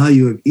marginal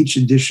value of each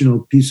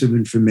additional piece of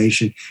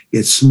information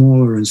gets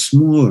smaller and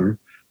smaller,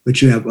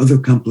 but you have other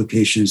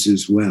complications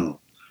as well.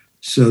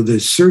 So the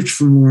search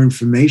for more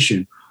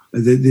information,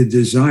 the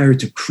desire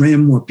to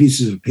cram more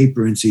pieces of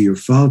paper into your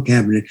file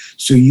cabinet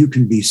so you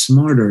can be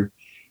smarter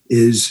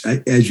is,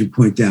 as you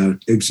point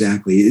out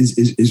exactly,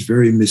 is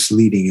very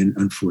misleading and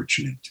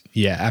unfortunate.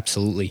 Yeah,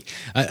 absolutely.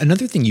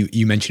 Another thing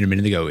you mentioned a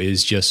minute ago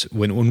is just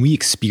when we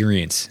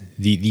experience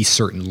these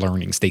certain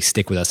learnings, they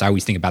stick with us. I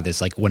always think about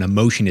this, like when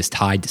emotion is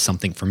tied to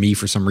something, for me,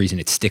 for some reason,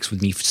 it sticks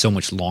with me for so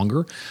much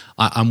longer.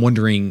 I'm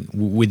wondering,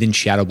 within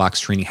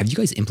Shadowbox training, have you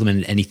guys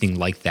implemented anything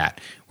like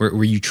that,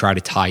 where you try to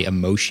tie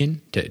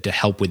emotion to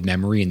help with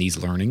memory and these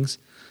learnings?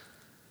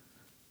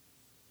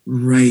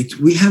 Right.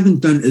 We haven't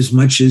done as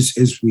much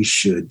as we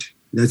should.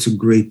 That's a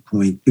great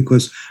point,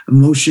 because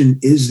emotion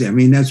is there. I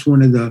mean, that's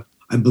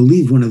I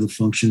believe one of the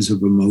functions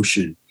of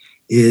emotion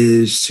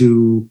is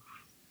to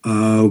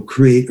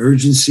create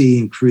urgency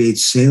and create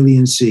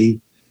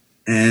saliency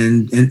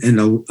and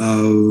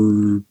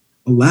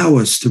allow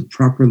us to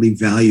properly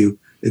value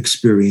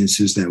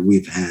experiences that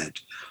we've had.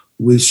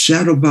 With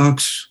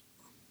Shadowbox,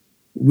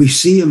 we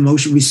see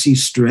emotion, we see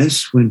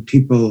stress when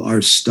people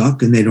are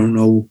stuck and they don't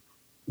know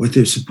what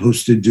they're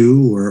supposed to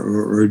do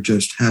or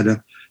just how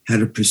to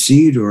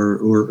proceed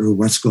or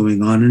what's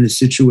going on in a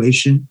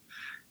situation.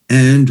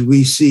 And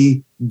we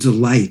see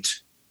delight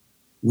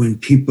when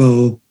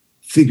people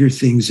figure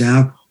things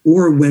out,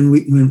 or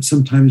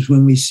sometimes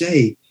when we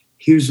say,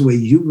 here's the way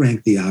you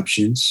rank the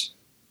options,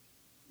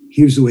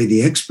 here's the way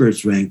the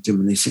experts ranked them,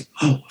 and they say,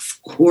 oh,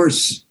 of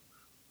course.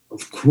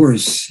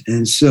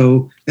 And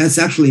so that's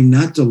actually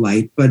not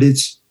delight, but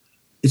it's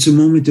a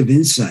moment of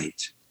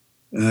insight,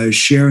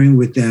 sharing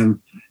with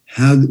them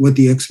what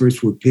the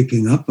experts were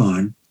picking up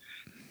on,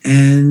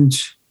 and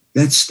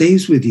that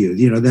stays with you.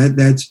 You know,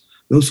 that's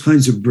those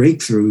kinds of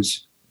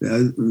breakthroughs.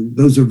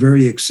 Those are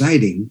very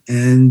exciting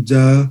and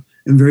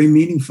very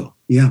meaningful.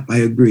 Yeah, I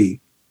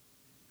agree.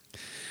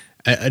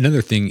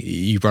 Another thing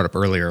you brought up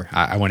earlier,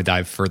 I want to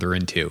dive further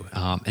into,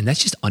 and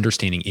that's just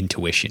understanding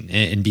intuition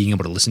and being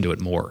able to listen to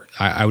it more.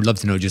 I would love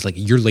to know just like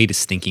your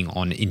latest thinking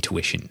on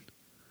intuition.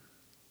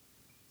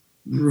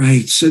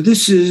 Right. So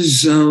this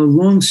is a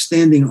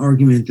long-standing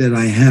argument that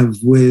I have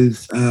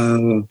with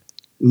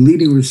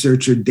leading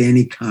researcher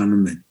Danny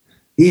Kahneman.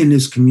 He and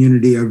his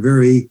community are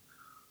very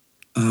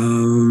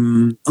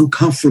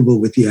uncomfortable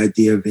with the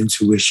idea of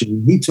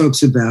intuition. He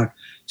talks about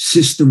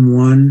system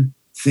one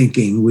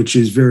thinking, which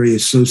is very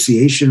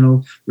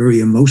associational, very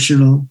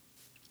emotional,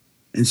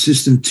 and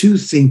system two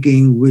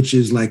thinking, which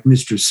is like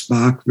Mr.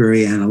 Spock,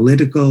 very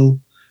analytical,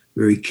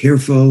 very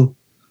careful,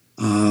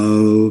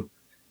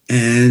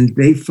 and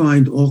they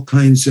find all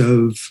kinds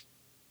of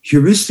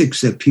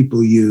heuristics that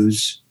people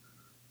use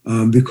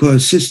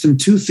because system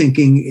two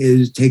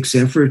thinking takes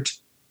effort,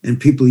 and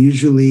people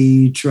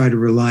usually try to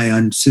rely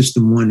on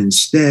system one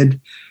instead.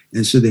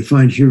 And so they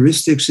find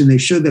heuristics, and they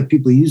show that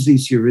people use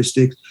these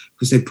heuristics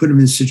because they put them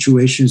in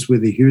situations where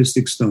the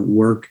heuristics don't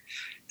work,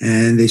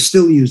 and they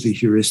still use the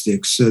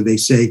heuristics. So they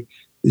say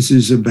this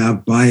is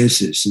about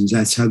biases, and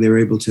that's how they're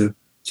able to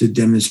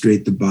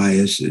demonstrate the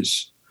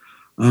biases.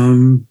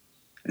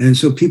 And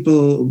so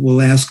people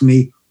will ask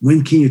me,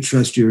 when can you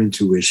trust your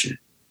intuition?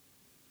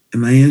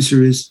 And my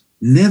answer is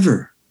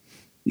never.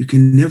 You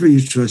can never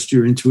trust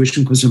your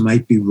intuition because it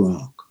might be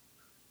wrong.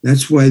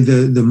 That's why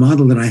the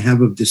model that I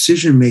have of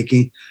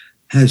decision-making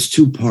has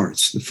two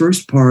parts. The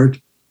first part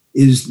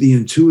is the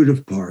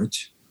intuitive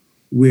part,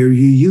 where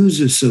you use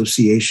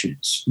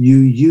associations, you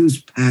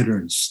use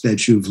patterns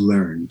that you've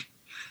learned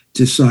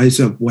to size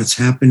up what's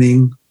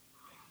happening,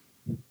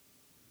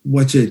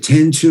 what to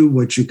attend to,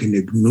 what you can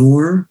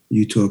ignore.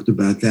 You talked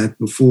about that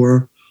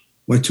before.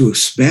 What to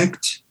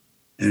expect,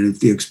 and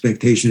if the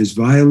expectation is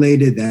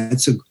violated,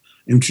 that's an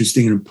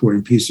interesting and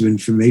important piece of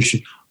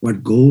information.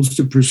 What goals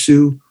to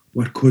pursue,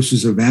 what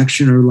courses of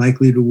action are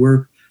likely to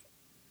work.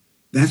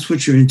 That's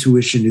what your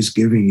intuition is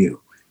giving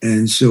you.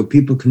 And so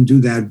people can do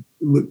that.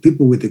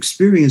 People with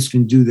experience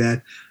can do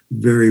that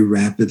very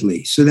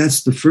rapidly. So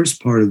that's the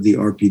first part of the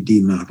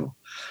RPD model.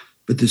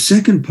 But the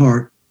second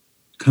part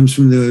comes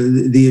from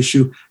the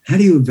issue, how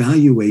do you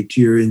evaluate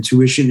your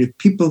intuition? If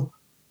people,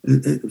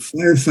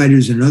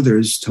 firefighters and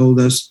others told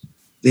us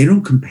they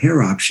don't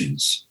compare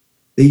options.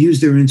 They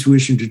use their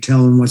intuition to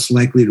tell them what's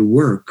likely to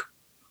work.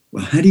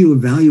 Well, how do you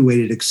evaluate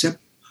it except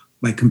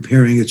by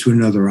comparing it to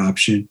another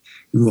option?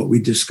 And what we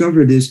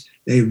discovered is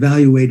they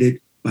evaluate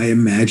it by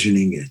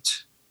imagining it,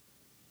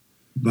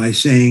 by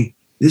saying,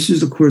 this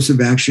is the course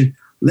of action.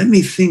 Let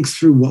me think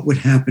through what would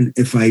happen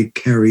if I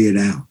carry it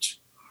out.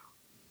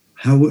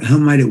 How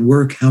might it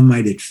work? How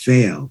might it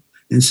fail?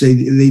 And so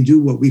they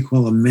do what we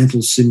call a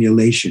mental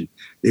simulation.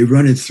 They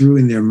run it through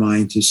in their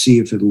mind to see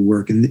if it'll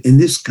work in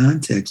this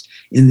context,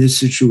 in this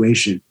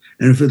situation.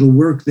 And if it'll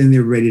work, then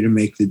they're ready to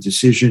make the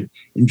decision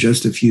in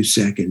just a few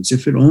seconds.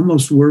 If it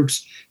almost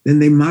works, then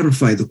they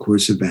modify the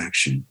course of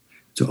action.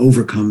 to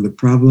overcome the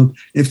problem.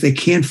 If they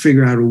can't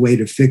figure out a way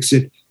to fix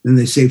it, then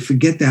they say,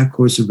 forget that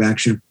course of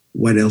action.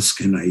 What else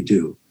can I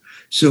do?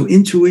 So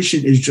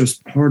intuition is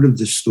just part of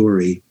the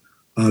story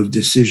of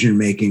decision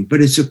making,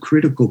 but it's a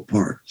critical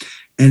part.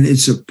 And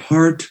it's a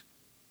part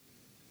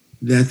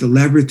that the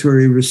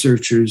laboratory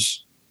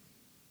researchers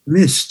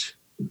missed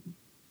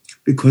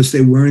because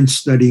they weren't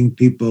studying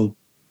people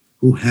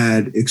who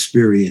had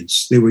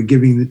experience. They were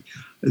giving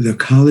the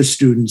college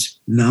students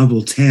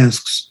novel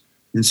tasks,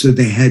 and so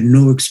they had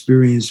no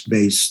experience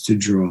base to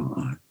draw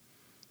on.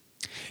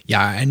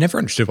 Yeah, I never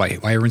understood why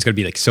everyone's going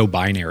to be like so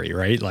binary,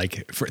 right?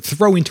 Like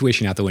throw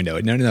intuition out the window.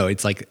 No.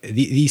 It's like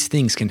these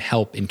things can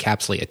help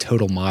encapsulate a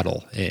total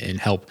model and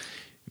help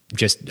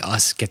just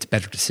us get to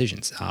better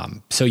decisions.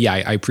 So yeah,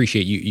 I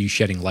appreciate you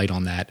shedding light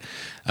on that.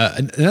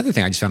 Another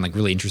thing I just found like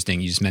really interesting,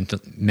 you just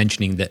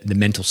mentioning the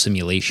mental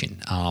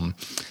simulation.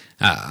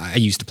 I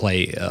used to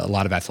play a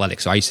lot of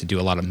athletics, so I used to do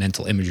a lot of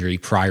mental imagery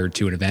prior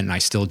to an event, and I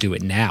still do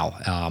it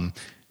now.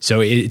 So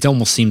it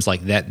almost seems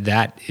like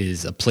that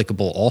is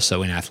applicable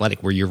also in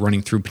athletic, where you're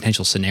running through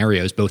potential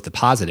scenarios, both the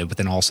positive, but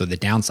then also the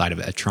downside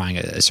of trying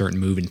a certain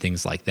move and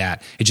things like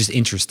that. It's just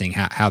interesting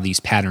how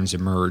these patterns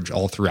emerge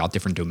all throughout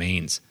different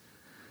domains.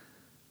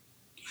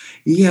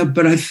 Yeah,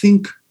 but I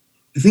think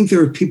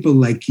there are people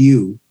like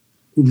you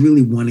who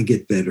really want to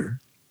get better.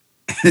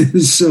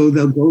 And so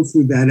they'll go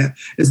through that.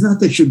 It's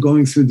not that you're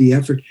going through the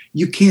effort.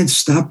 You can't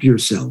stop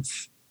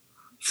yourself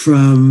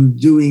from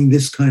doing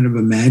this kind of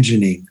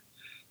imagining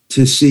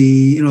to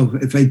see,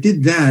 if I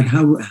did that,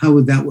 how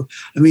would that work?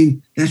 I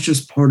mean, that's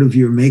just part of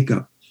your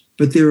makeup.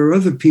 But there are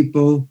other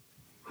people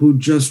who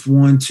just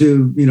want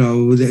to,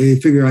 they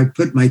figure I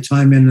put my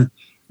time in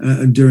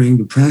during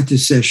the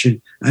practice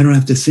session. I don't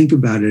have to think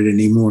about it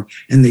anymore.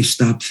 And they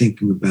stop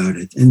thinking about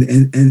it.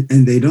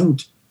 And they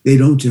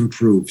don't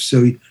improve.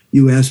 So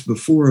you asked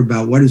before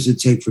about what does it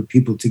take for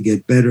people to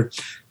get better.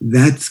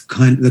 That's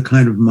the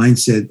kind of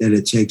mindset that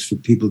it takes for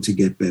people to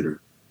get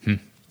better.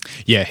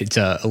 Yeah, it's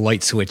a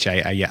light switch.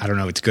 I don't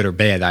know, it's good or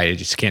bad. I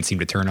just can't seem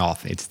to turn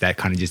off. It's that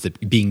kind of just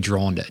being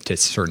drawn to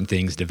certain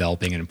things,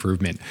 developing an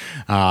improvement.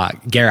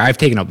 Gary, I've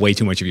taken up way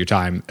too much of your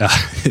time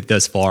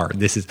thus far.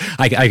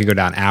 I could go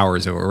down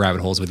hours or rabbit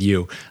holes with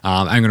you.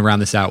 I'm going to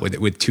round this out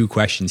with two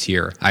questions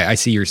here. I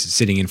see you're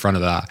sitting in front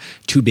of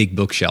two big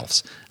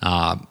bookshelves.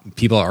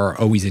 People are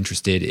always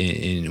interested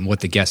in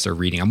what the guests are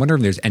reading. I'm wondering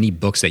if there's any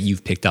books that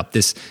you've picked up.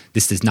 This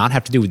does not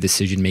have to do with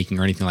decision making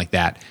or anything like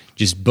that.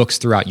 Just books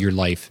throughout your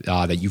life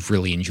that you've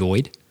really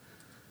enjoyed.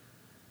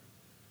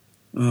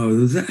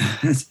 Oh,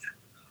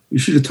 you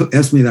should have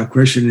asked me that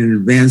question in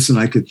advance and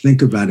I could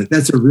think about it.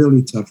 That's a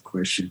really tough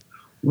question.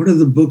 What are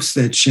the books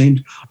that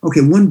changed?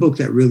 Okay, one book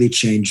that really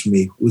changed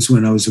me was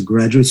when I was a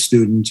graduate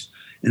student,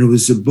 and it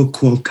was a book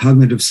called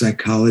Cognitive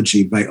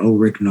Psychology by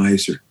Ulrich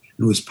Neisser.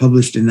 It was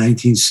published in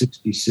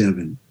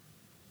 1967.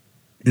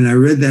 And I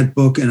read that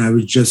book and I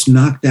was just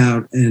knocked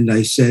out. And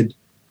I said,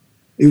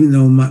 even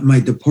though my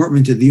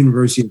department at the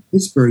University of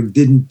Pittsburgh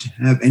didn't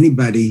have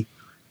anybody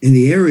in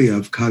the area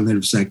of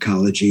cognitive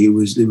psychology, it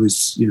was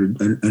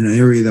an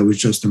area that was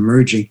just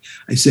emerging.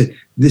 I said,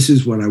 this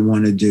is what I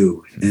want to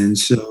do. And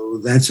so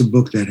that's a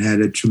book that had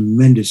a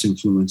tremendous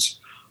influence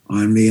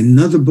on me.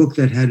 Another book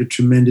that had a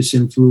tremendous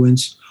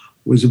influence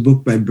was a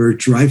book by Bert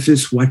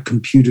Dreyfuss, What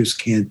Computers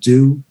Can't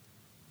Do,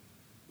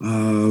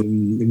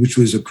 which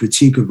was a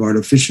critique of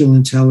artificial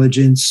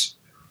intelligence.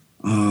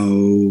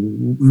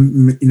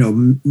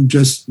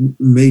 Just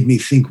made me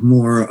think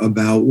more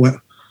about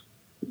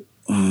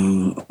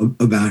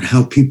about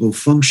how people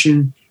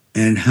function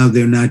and how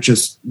they're not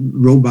just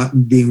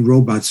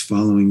robots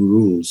following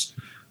rules.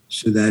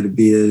 So that'd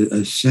be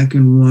a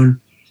second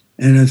one.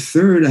 And a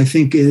third, I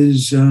think,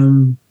 is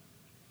De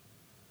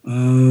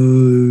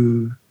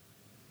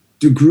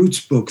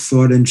Groot's book,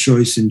 Thought and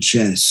Choice in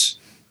Chess,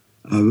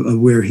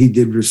 where he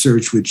did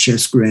research with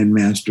chess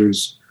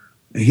grandmasters.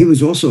 He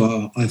was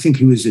also, I think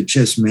he was a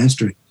chess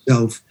master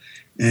himself,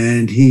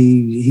 and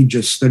he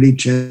just studied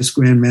chess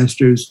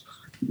grandmasters,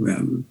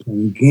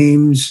 playing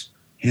games,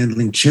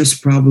 handling chess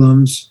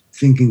problems,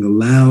 thinking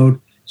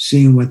aloud,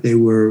 seeing what they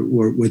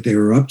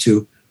were up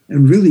to,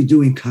 and really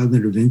doing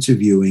cognitive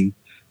interviewing.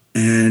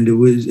 And it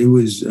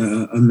was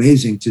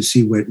amazing to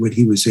see what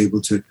he was able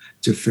to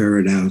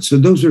ferret out. So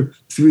those are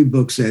three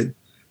books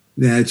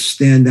that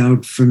stand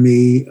out for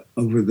me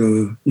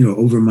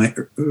over my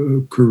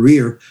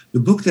career. The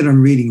book that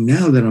I'm reading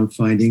now that I'm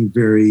finding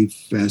very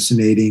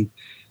fascinating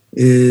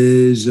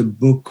is a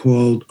book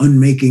called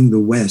Unmaking the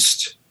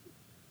West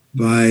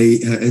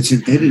it's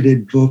an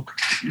edited book.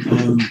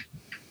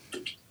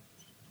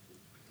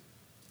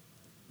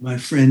 My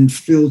friend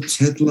Phil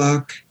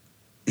Tetlock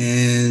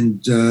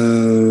and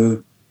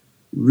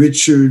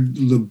Richard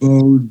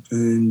LeBeau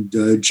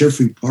and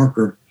Jeffrey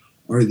Parker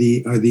are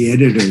the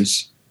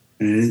editors.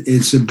 And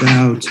it's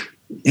about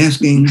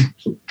asking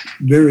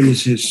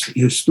various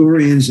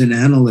historians and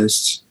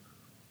analysts,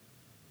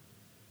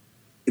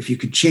 if you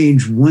could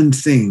change one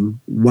thing,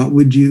 what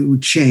would you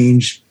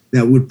change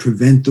that would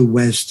prevent the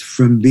West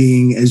from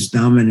being as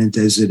dominant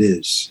as it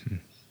is?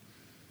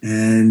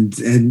 and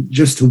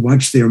just to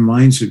watch their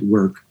minds at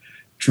work,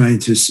 trying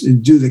to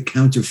do the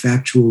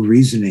counterfactual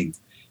reasoning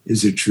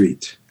is a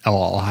treat. Oh,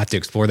 I'll have to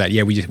explore that.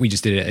 Yeah, we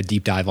just did a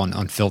deep dive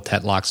on Phil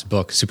Tetlock's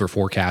book, Super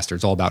Forecaster.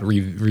 It's all about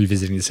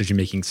revisiting decision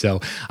making.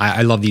 So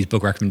I love these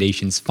book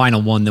recommendations.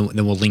 Final one, then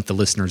we'll link the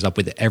listeners up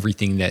with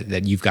everything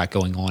that you've got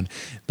going on.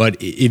 But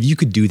if you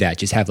could do that,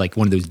 just have like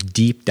one of those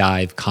deep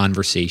dive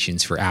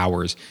conversations for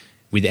hours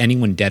with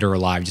anyone dead or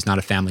alive, just not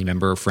a family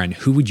member or friend,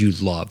 who would you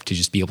love to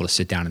just be able to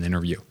sit down and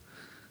interview?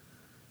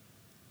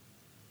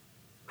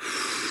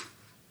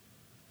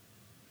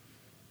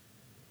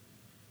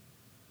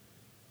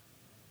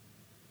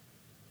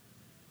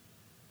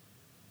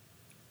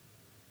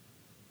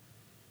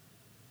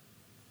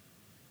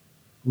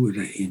 Who would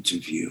I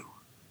interview?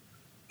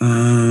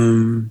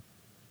 The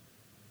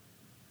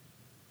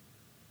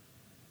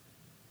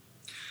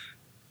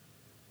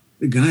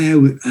guy I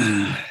would.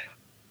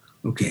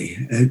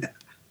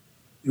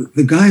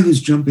 The guy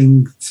who's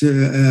jumping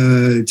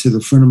to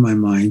the front of my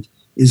mind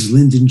is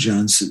Lyndon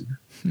Johnson,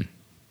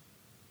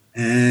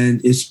 and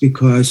it's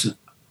because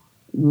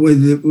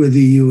whether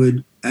you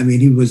would. I mean,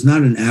 he was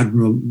not an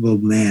admirable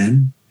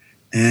man,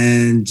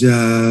 and.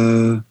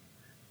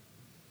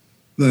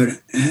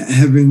 But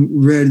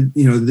having read,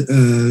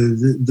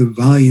 the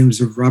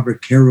volumes of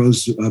Robert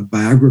Caro's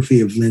biography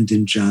of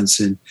Lyndon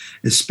Johnson,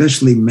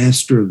 especially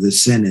Master of the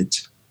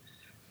Senate,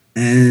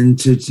 and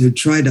to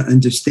try to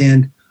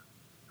understand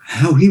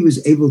how he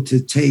was able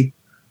to take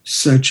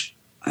such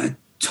a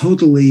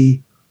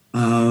totally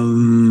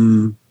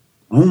almost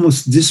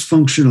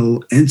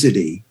dysfunctional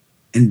entity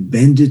and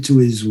bend it to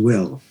his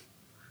will,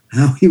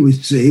 how he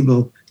was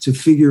able to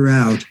figure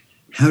out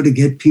how to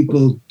get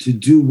people to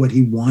do what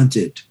he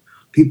wanted.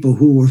 People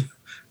who were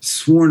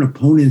sworn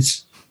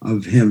opponents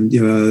of him,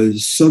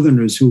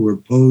 Southerners who were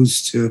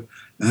opposed to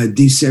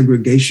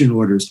desegregation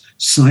orders,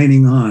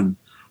 signing on.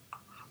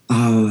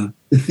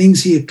 The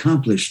things he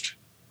accomplished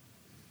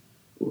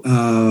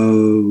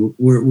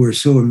were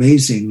so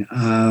amazing.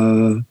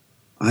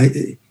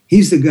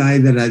 He's the guy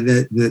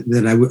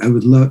that I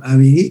would love. I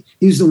mean,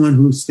 he's the one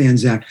who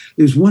stands out.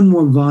 There's one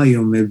more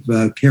volume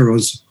of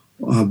Caro's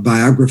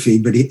biography,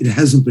 but it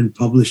hasn't been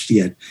published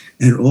yet.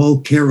 And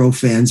all Caro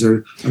fans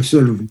are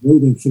sort of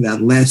waiting for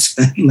that last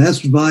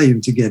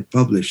volume to get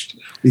published.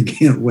 We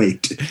can't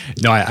wait.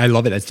 No, I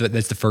love it.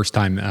 That's the first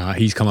time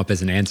he's come up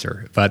as an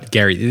answer. But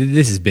Gary,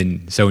 this has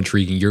been so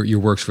intriguing. Your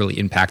work's really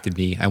impacted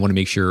me. I want to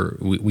make sure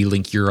we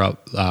link your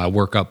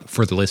work up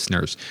for the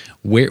listeners.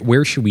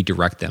 Where should we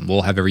direct them?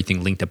 We'll have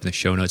everything linked up in the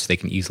show notes so they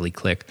can easily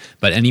click.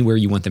 But anywhere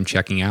you want them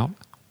checking out?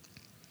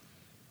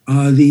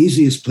 The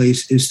easiest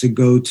place is to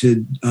go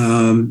to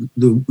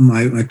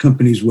my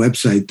company's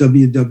website,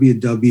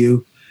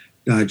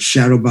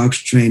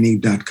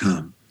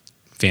 www.shadowboxtraining.com.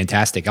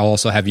 Fantastic. I'll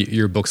also have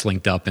your books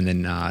linked up and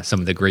then some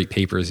of the great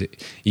papers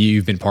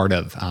you've been part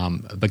of.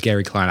 But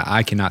Gary Klein,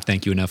 I cannot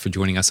thank you enough for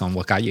joining us on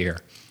What Got You Here.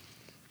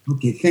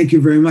 Okay, thank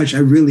you very much. I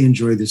really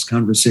enjoyed this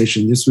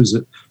conversation. This was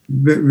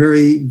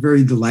very,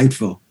 very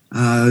delightful.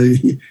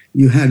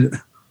 You had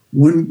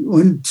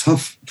one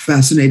tough,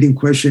 fascinating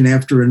question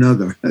after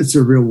another. That's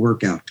a real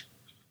workout.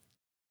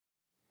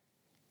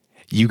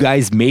 You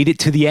guys made it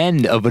to the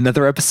end of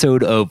another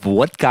episode of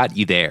What Got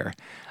You There.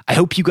 I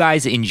hope you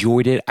guys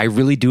enjoyed it. I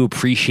really do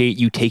appreciate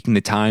you taking the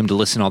time to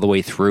listen all the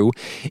way through.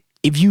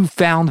 If you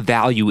found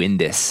value in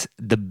this,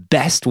 the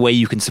best way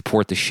you can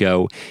support the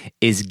show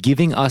is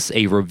giving us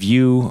a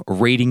review,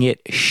 rating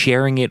it,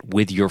 sharing it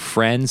with your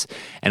friends,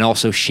 and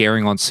also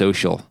sharing on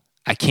social.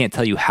 I can't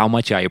tell you how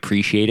much I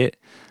appreciate it.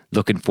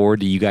 Looking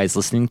forward to you guys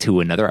listening to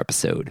another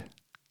episode.